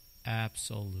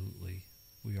 Absolutely.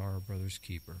 We are our brother's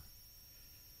keeper.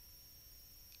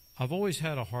 I've always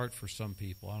had a heart for some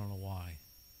people. I don't know why.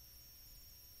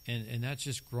 And that's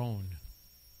just grown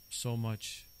so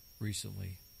much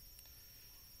recently.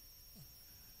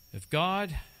 If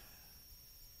God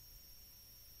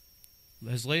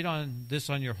has laid this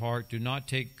on your heart, do not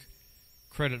take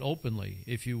credit openly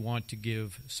if you want to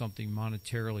give something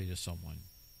monetarily to someone.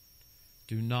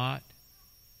 Do not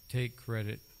give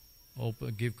credit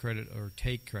openly.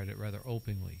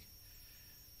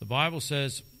 The Bible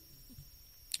says,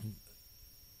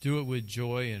 do it with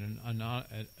joy and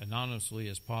anonymously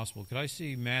as possible. Could I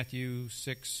see Matthew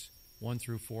 6, 1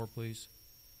 through 4, please?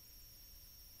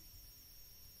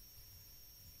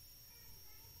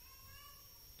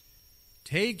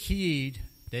 Take heed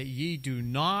that ye do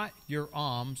not your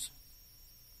alms,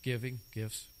 giving,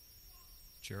 gifts,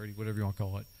 charity, whatever you want to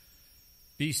call it,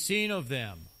 be seen of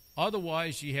them.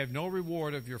 Otherwise ye have no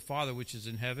reward of your Father which is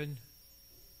in heaven.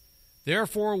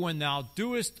 Therefore, when thou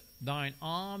doest thine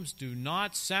alms, do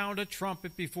not sound a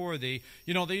trumpet before thee.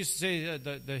 You know, they used to say,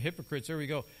 the hypocrites, there we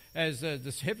go, as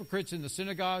the hypocrites in the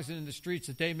synagogues and in the streets,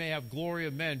 that they may have glory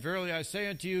of men. Verily I say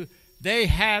unto you, they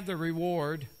have the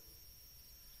reward.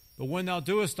 But when thou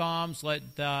doest alms,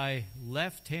 let thy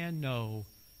left hand know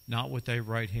not what thy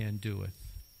right hand doeth.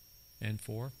 And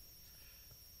 4,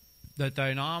 that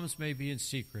thine alms may be in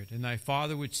secret, and thy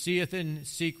Father which seeth in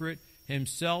secret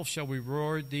himself shall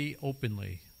reward thee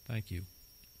openly. Thank you.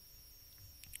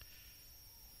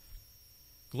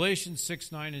 Galatians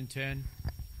 6, 9, and 10.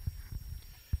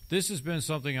 This has been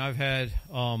something I've had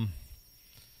it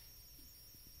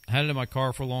in my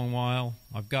car for a long while.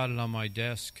 I've got it on my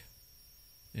desk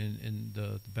in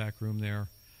the back room there,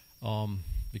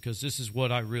 because this is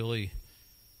what I really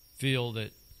feel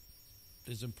that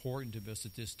is important to us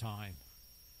at this time.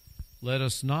 Let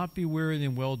us not be weary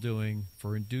in well-doing,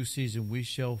 for in due season we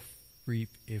shall reap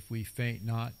if we faint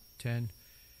not. 10.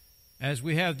 As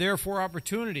we have therefore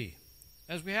opportunity.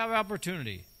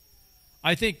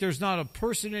 I think there's not a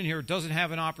person in here who doesn't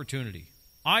have an opportunity.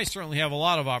 I certainly have a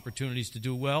lot of opportunities to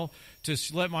do well, to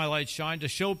let my light shine, to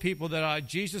show people that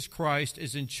Jesus Christ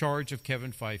is in charge of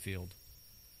Kevin Fifield.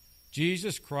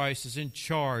 Jesus Christ is in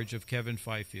charge of Kevin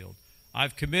Fifield.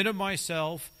 I've committed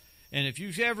myself, and if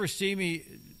you ever see me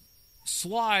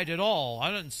slide at all, I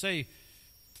don't say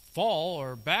fall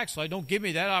or backslide, don't give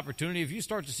me that opportunity. If you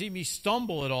start to see me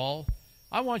stumble at all,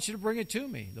 I want you to bring it to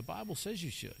me. The Bible says you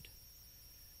should.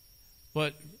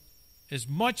 But as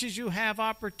much as you have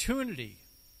opportunity,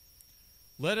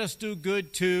 let us do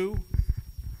good to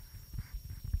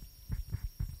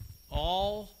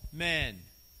all men.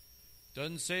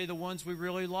 Doesn't say the ones we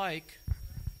really like.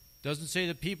 Doesn't say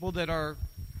the people that are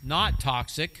not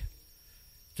toxic.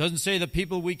 Doesn't say the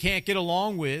people we can't get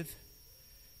along with.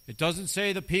 It doesn't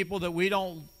say the people that we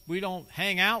don't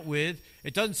hang out with.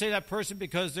 It doesn't say that person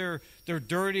because they're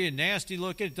dirty and nasty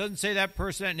looking. It doesn't say that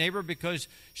person, that neighbor, because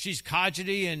she's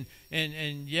codgety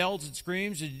and yells and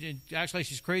screams and acts like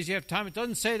she's crazy half the time. It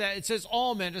doesn't say that. It says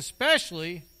all men,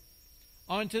 especially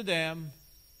unto them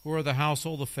who are the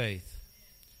household of faith.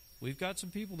 We've got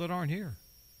some people that aren't here,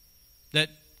 that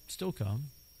still come,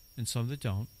 and some that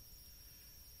don't.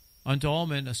 Unto all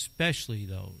men, especially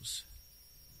those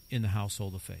in the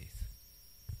household of faith.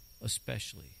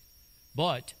 Especially.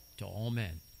 But to all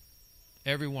men.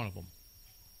 Every one of them.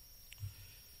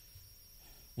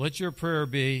 Let your prayer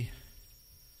be,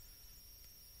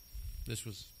 this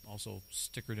was also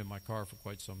stickered in my car for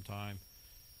quite some time.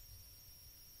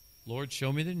 Lord,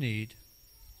 show me the need,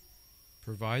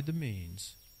 provide the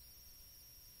means,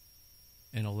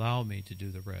 and allow me to do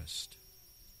the rest.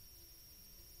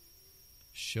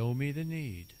 Show me the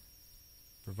need,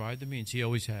 provide the means. He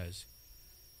always has.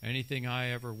 Anything I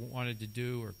ever wanted to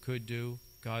do or could do,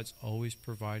 God's always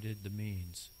provided the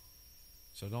means.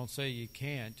 So don't say you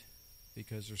can't,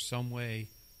 because there's some way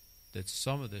that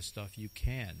some of this stuff you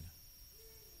can.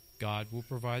 God will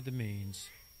provide the means,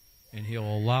 and He'll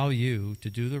allow you to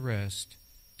do the rest,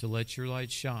 to let your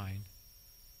light shine,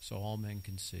 so all men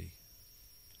can see.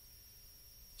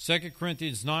 2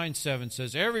 Corinthians 9:7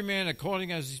 says, every man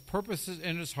according as his purposes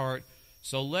in his heart,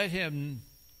 so let him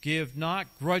give not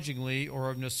grudgingly or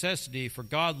of necessity, for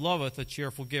God loveth a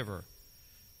cheerful giver.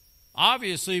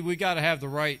 Obviously, we got to have the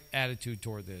right attitude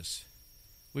toward this.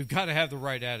 We've got to have the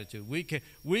right attitude.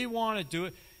 We want to do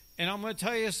it. And I'm going to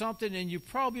tell you something, and you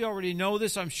probably already know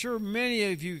this. I'm sure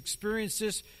many of you experience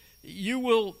this. You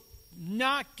will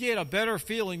not get a better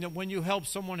feeling than when you help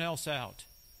someone else out.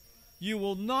 You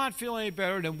will not feel any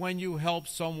better than when you help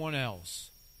someone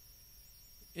else.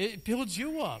 It builds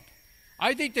you up.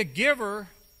 I think the giver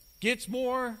gets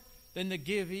more than the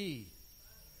givee.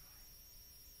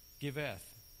 Giveth.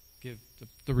 Give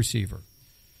the receiver.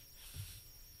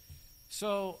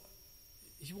 So,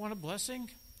 you want a blessing?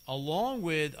 Along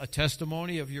with a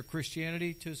testimony of your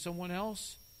Christianity to someone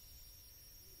else?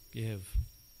 Give.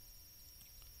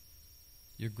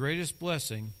 Your greatest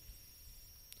blessing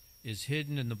is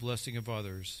hidden in the blessing of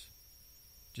others,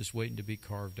 just waiting to be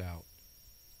carved out.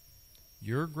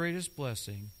 Your greatest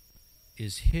blessing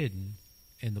is hidden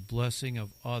in the blessing of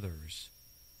others,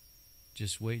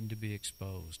 just waiting to be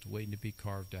exposed, waiting to be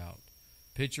carved out.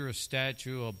 Picture a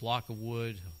statue, a block of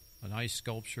wood, an ice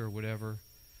sculpture, whatever.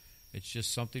 It's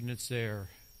just something that's there,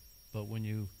 but when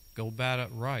you go about it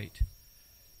right,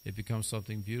 it becomes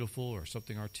something beautiful or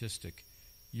something artistic.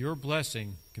 Your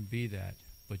blessing can be that,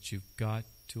 but you've got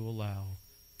to allow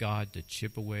God to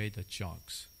chip away the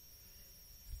chunks.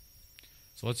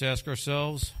 So let's ask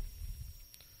ourselves,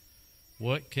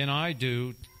 what can I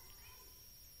do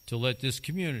to let this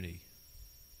community,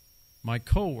 my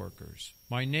coworkers,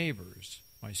 my neighbors,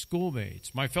 my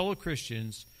schoolmates, my fellow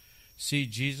Christians, see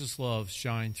Jesus' love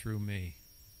shine through me?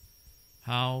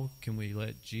 How can we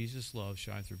let Jesus' love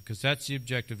shine through? Because that's the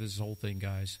objective of this whole thing,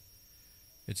 guys.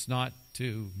 It's not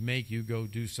to make you go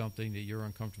do something that you're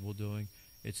uncomfortable doing.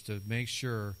 It's to make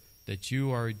sure that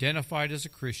you are identified as a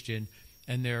Christian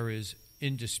and there is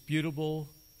indisputable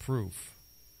proof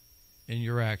in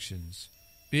your actions.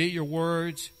 Be it your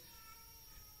words,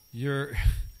 be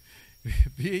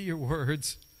it your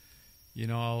words. You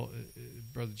know,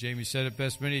 Brother Jamie said it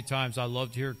best many times. I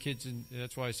love to hear kids, and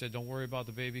that's why I said don't worry about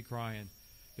the baby crying,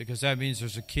 because that means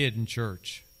there's a kid in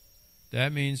church.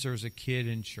 That means there's a kid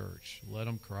in church. Let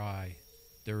them cry.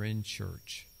 They're in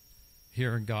church,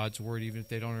 hearing God's word, even if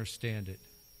they don't understand it.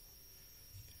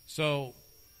 So,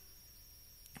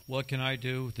 what can I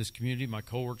do with this community, my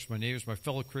coworkers, my neighbors, my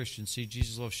fellow Christians, see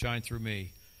Jesus' love shine through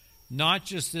me? Not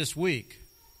just this week,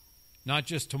 not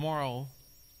just tomorrow,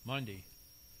 Monday,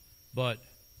 but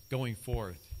going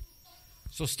forth.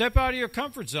 So step out of your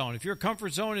comfort zone. If your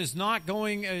comfort zone is not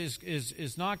going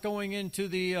not going into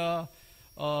the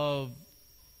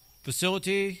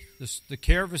facility, the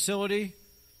care facility,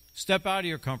 step out of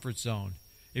your comfort zone.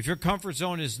 If your comfort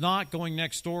zone is not going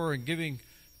next door and giving,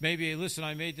 maybe, listen,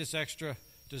 I made this extra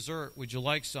dessert. Would you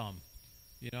like some?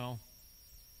 You know,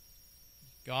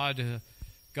 God,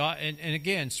 and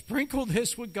again, sprinkle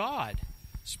this with God.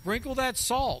 Sprinkle that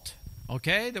salt.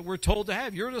 Okay, that we're told to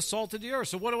have. You're the salt of the earth.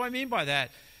 So what do I mean by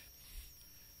that?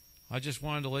 I just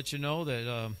wanted to let you know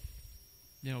that,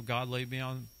 God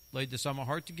laid this on my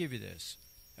heart to give you this.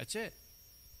 That's it.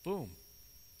 Boom.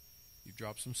 You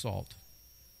dropped some salt.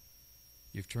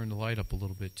 You've turned the light up a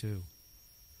little bit too.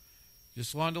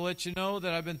 Just wanted to let you know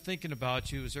that I've been thinking about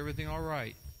you. Is everything all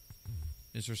right?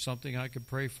 Is there something I could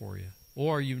pray for you?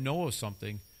 Or you know of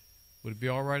something. Would it be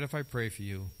all right if I pray for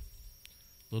you?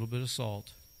 A little bit of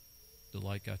salt. The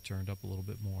light got turned up a little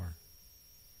bit more.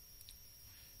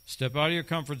 Step out of your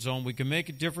comfort zone. We can make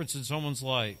a difference in someone's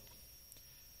life.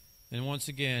 And once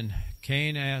again,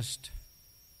 Cain asked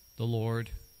the Lord,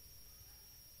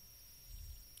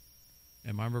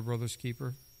 am I my brother's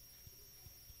keeper?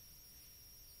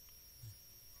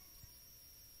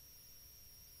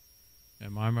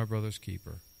 Am I my brother's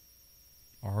keeper?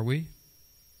 Are we?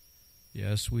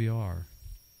 Yes, we are.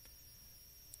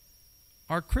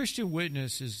 Our Christian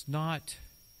witness is not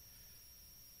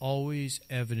always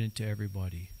evident to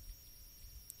everybody.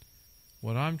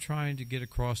 What I'm trying to get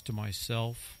across to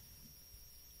myself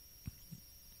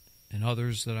and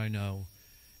others that I know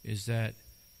is that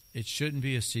it shouldn't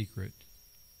be a secret.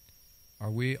 Are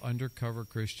we undercover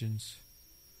Christians?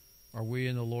 Are we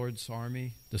in the Lord's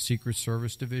army, the Secret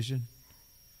Service Division?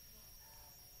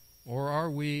 Or are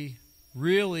we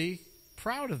really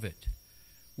proud of it?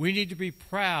 We need to be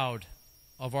proud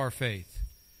of our faith.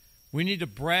 We need to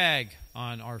brag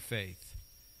on our faith,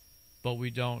 but we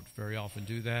don't very often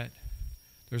do that.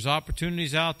 There's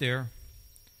opportunities out there.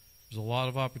 There's a lot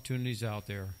of opportunities out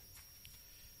there.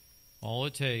 All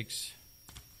it takes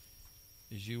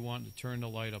is you want to turn the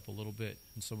light up a little bit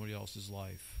in somebody else's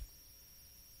life.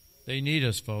 They need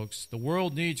us, folks. The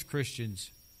world needs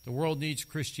Christians. The world needs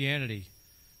Christianity.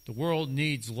 The world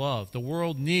needs love. The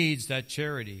world needs that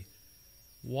charity.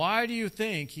 Why do you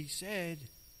think he said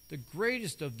the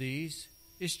greatest of these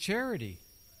is charity?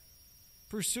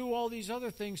 pursue all these other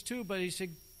things too, but he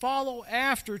said, follow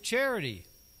after charity.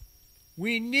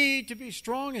 We need to be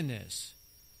strong in this.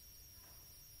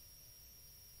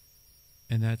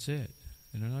 And that's it,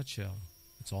 in a nutshell.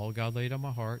 It's all God laid on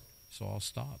my heart, so I'll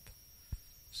stop.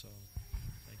 So,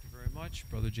 thank you very much.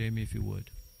 Brother Jamie, if you would.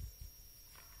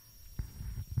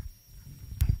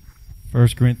 1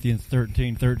 Corinthians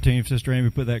 13:13. Sister Amy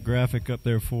put that graphic up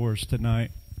there for us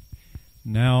tonight.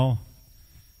 Now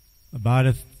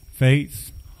abideth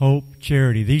faith, hope,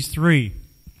 charity. These three.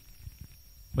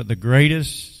 But the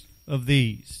greatest of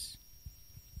these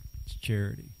is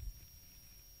charity.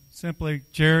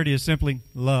 Charity is simply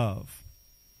love.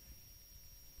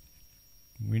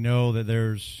 We know that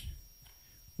there's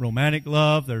romantic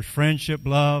love, there's friendship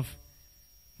love,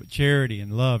 but charity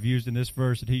and love used in this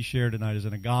verse that he shared tonight is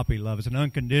an agape love. It's an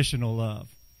unconditional love.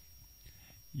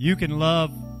 You can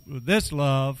love with this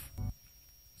love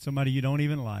somebody you don't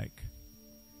even like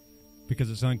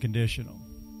because it's unconditional.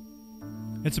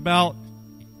 It's about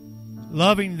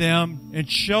loving them and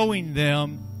showing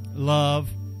them love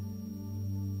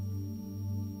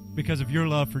because of your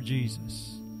love for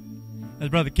Jesus. As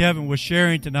Brother Kevin was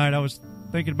sharing tonight, I was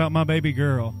thinking about my baby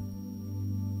girl.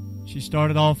 She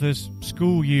started off this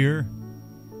school year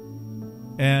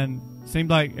and seemed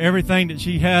like everything that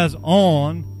she has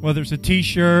on, whether it's a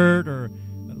t-shirt or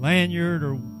a lanyard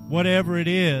or whatever it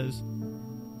is,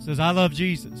 says, I love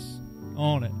Jesus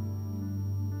on it.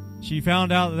 She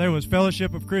found out that there was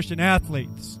Fellowship of Christian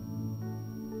Athletes.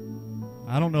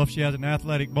 I don't know if she has an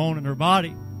athletic bone in her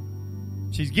body.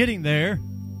 She's getting there.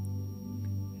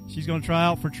 She's going to try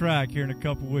out for track here in a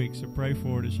couple weeks, so pray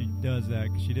for her that she does that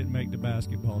because she didn't make the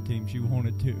basketball team. She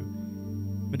wanted to.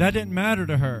 But that didn't matter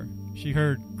to her. She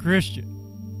heard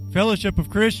Christian, Fellowship of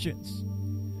Christians.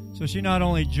 So she not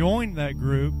only joined that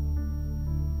group,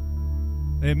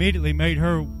 they immediately made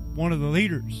her one of the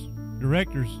leaders,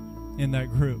 directors in that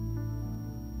group.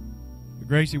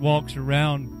 Gracie walks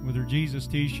around with her Jesus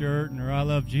t-shirt and her I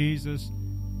love Jesus,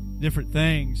 different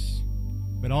things,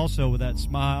 but also with that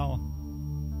smile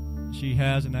she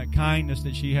has and that kindness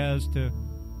that she has to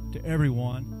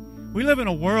everyone. We live in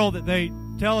a world that they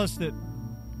tell us that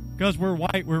because we're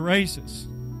white, we're racist.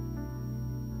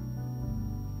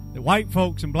 That white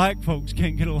folks and black folks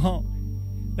can't get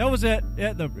along. That was at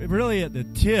the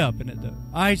tip and at the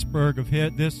iceberg of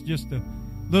this just a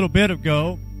little bit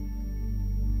ago.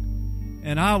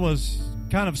 And I was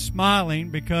kind of smiling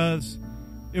because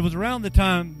it was around the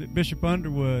time that Bishop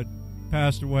Underwood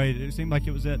passed away. It seemed like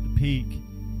it was at the peak.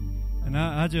 And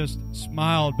I just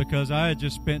smiled because I had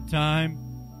just spent time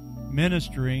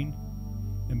ministering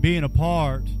and being a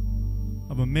part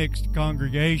of a mixed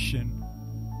congregation,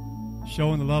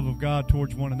 showing the love of God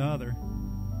towards one another.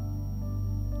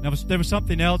 Now, there was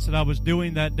something else that I was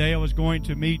doing that day. I was going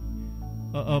to meet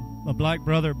a black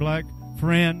brother, black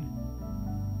friend,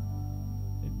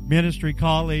 ministry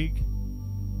colleague.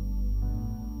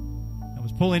 I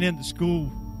was pulling into school,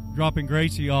 dropping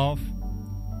Gracie off.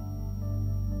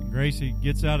 And Gracie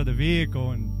gets out of the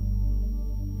vehicle,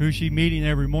 and who's she meeting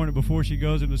every morning before she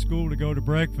goes into school to go to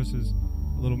breakfast is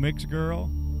a little mixed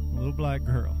girl, a little black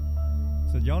girl.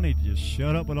 I said, y'all need to just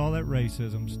shut up with all that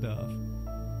racism stuff,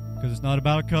 because it's not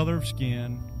about a color of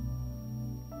skin.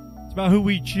 It's about who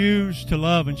we choose to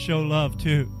love and show love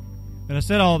to. But I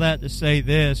said all that to say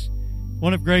this.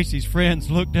 One of Gracie's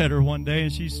friends looked at her one day,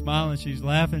 and she's smiling, she's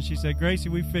laughing. She said, Gracie,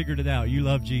 we figured it out. You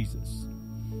love Jesus.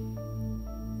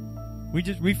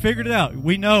 We figured it out.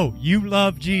 We know you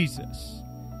love Jesus.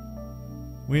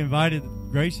 Gracie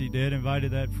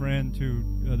invited that friend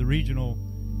to the regional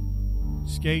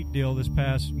skate deal this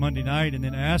past Monday night, and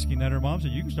then asking that, her mom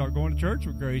said, you can start going to church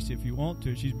with Gracie if you want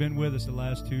to. She's been with us the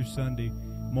last 2 Sunday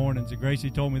mornings. And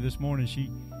Gracie told me this morning she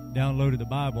downloaded the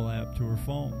Bible app to her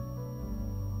phone.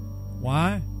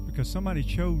 Why? Because somebody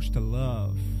chose to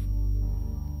love.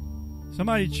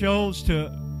 Somebody chose to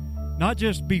not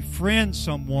just befriend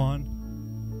someone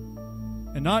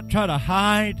and not try to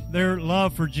hide their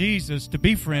love for Jesus to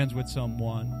be friends with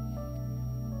someone.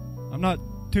 I'm not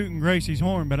tooting Gracie's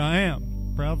horn, but I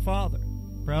am. Proud father,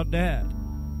 proud dad.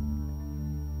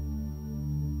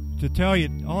 To tell you,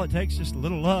 all it takes is just a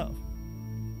little love.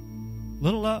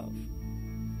 Little love.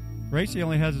 Gracie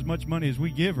only has as much money as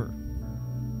we give her.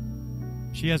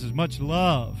 She has as much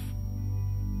love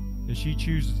as she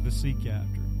chooses to seek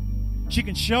after. She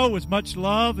can show as much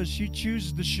love as she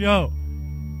chooses to show,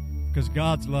 because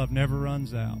God's love never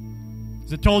runs out.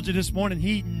 As I told you this morning,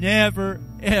 He never,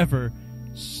 ever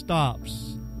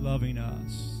stops loving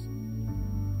us.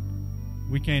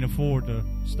 We can't afford to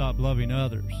stop loving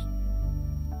others.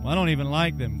 Well, I don't even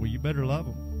like them. Well, you better love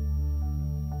them.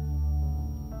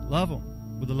 Love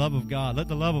them. with the love of God. Let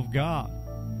the love of God.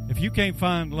 If you can't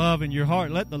find love in your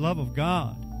heart, let the love of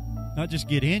God not just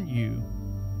get in you,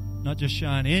 not just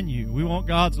shine in you. We want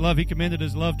God's love. He commended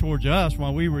His love towards us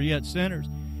while we were yet sinners.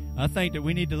 I think that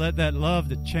we need to let that love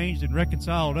that changed and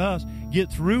reconciled us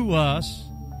get through us,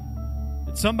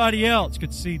 that somebody else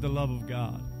could see the love of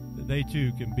God, that they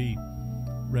too can be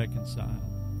reconciled.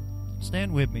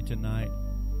 Stand with me tonight.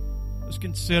 Let's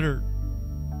consider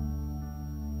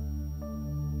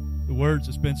the words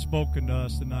that's been spoken to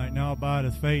us tonight. Now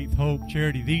abideth faith, hope,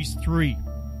 charity. These three.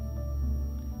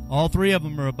 All three of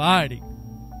them are abiding.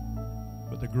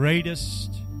 But the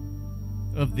greatest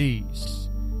of these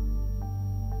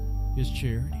is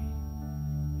charity.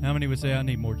 How many would say, I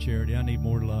need more charity? I need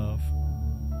more love.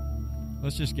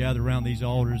 Let's just gather around these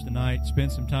altars tonight,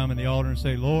 spend some time in the altar and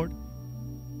say, Lord,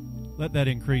 let that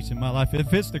increase in my life.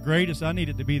 If it's the greatest, I need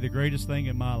it to be the greatest thing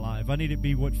in my life. I need it to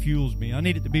be what fuels me. I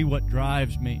need it to be what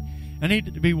drives me. I need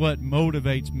it to be what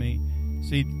motivates me.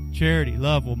 See, charity,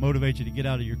 love will motivate you to get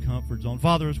out of your comfort zone.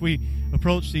 Father, as we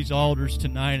approach these altars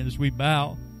tonight and as we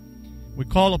bow, we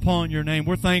call upon your name.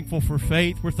 We're thankful for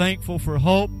faith. We're thankful for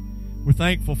hope. We're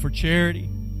thankful for charity.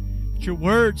 But your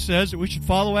word says that we should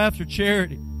follow after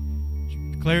charity.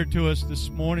 You declared to us this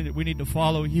morning that we need to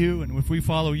follow you, and if we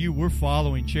follow you, we're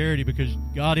following charity because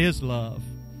God is love.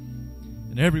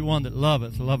 And everyone that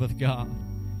loveth, loveth God.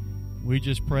 We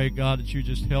just pray, God, that you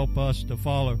just help us to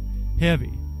follow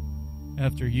heavy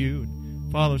after you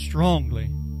and follow strongly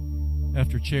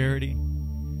after charity.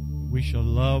 We shall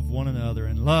love one another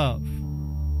and love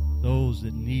those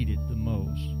that need it the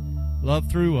most.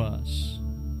 Love through us,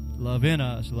 love in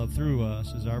us, love through us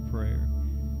is our prayer.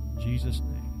 In Jesus'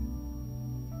 name.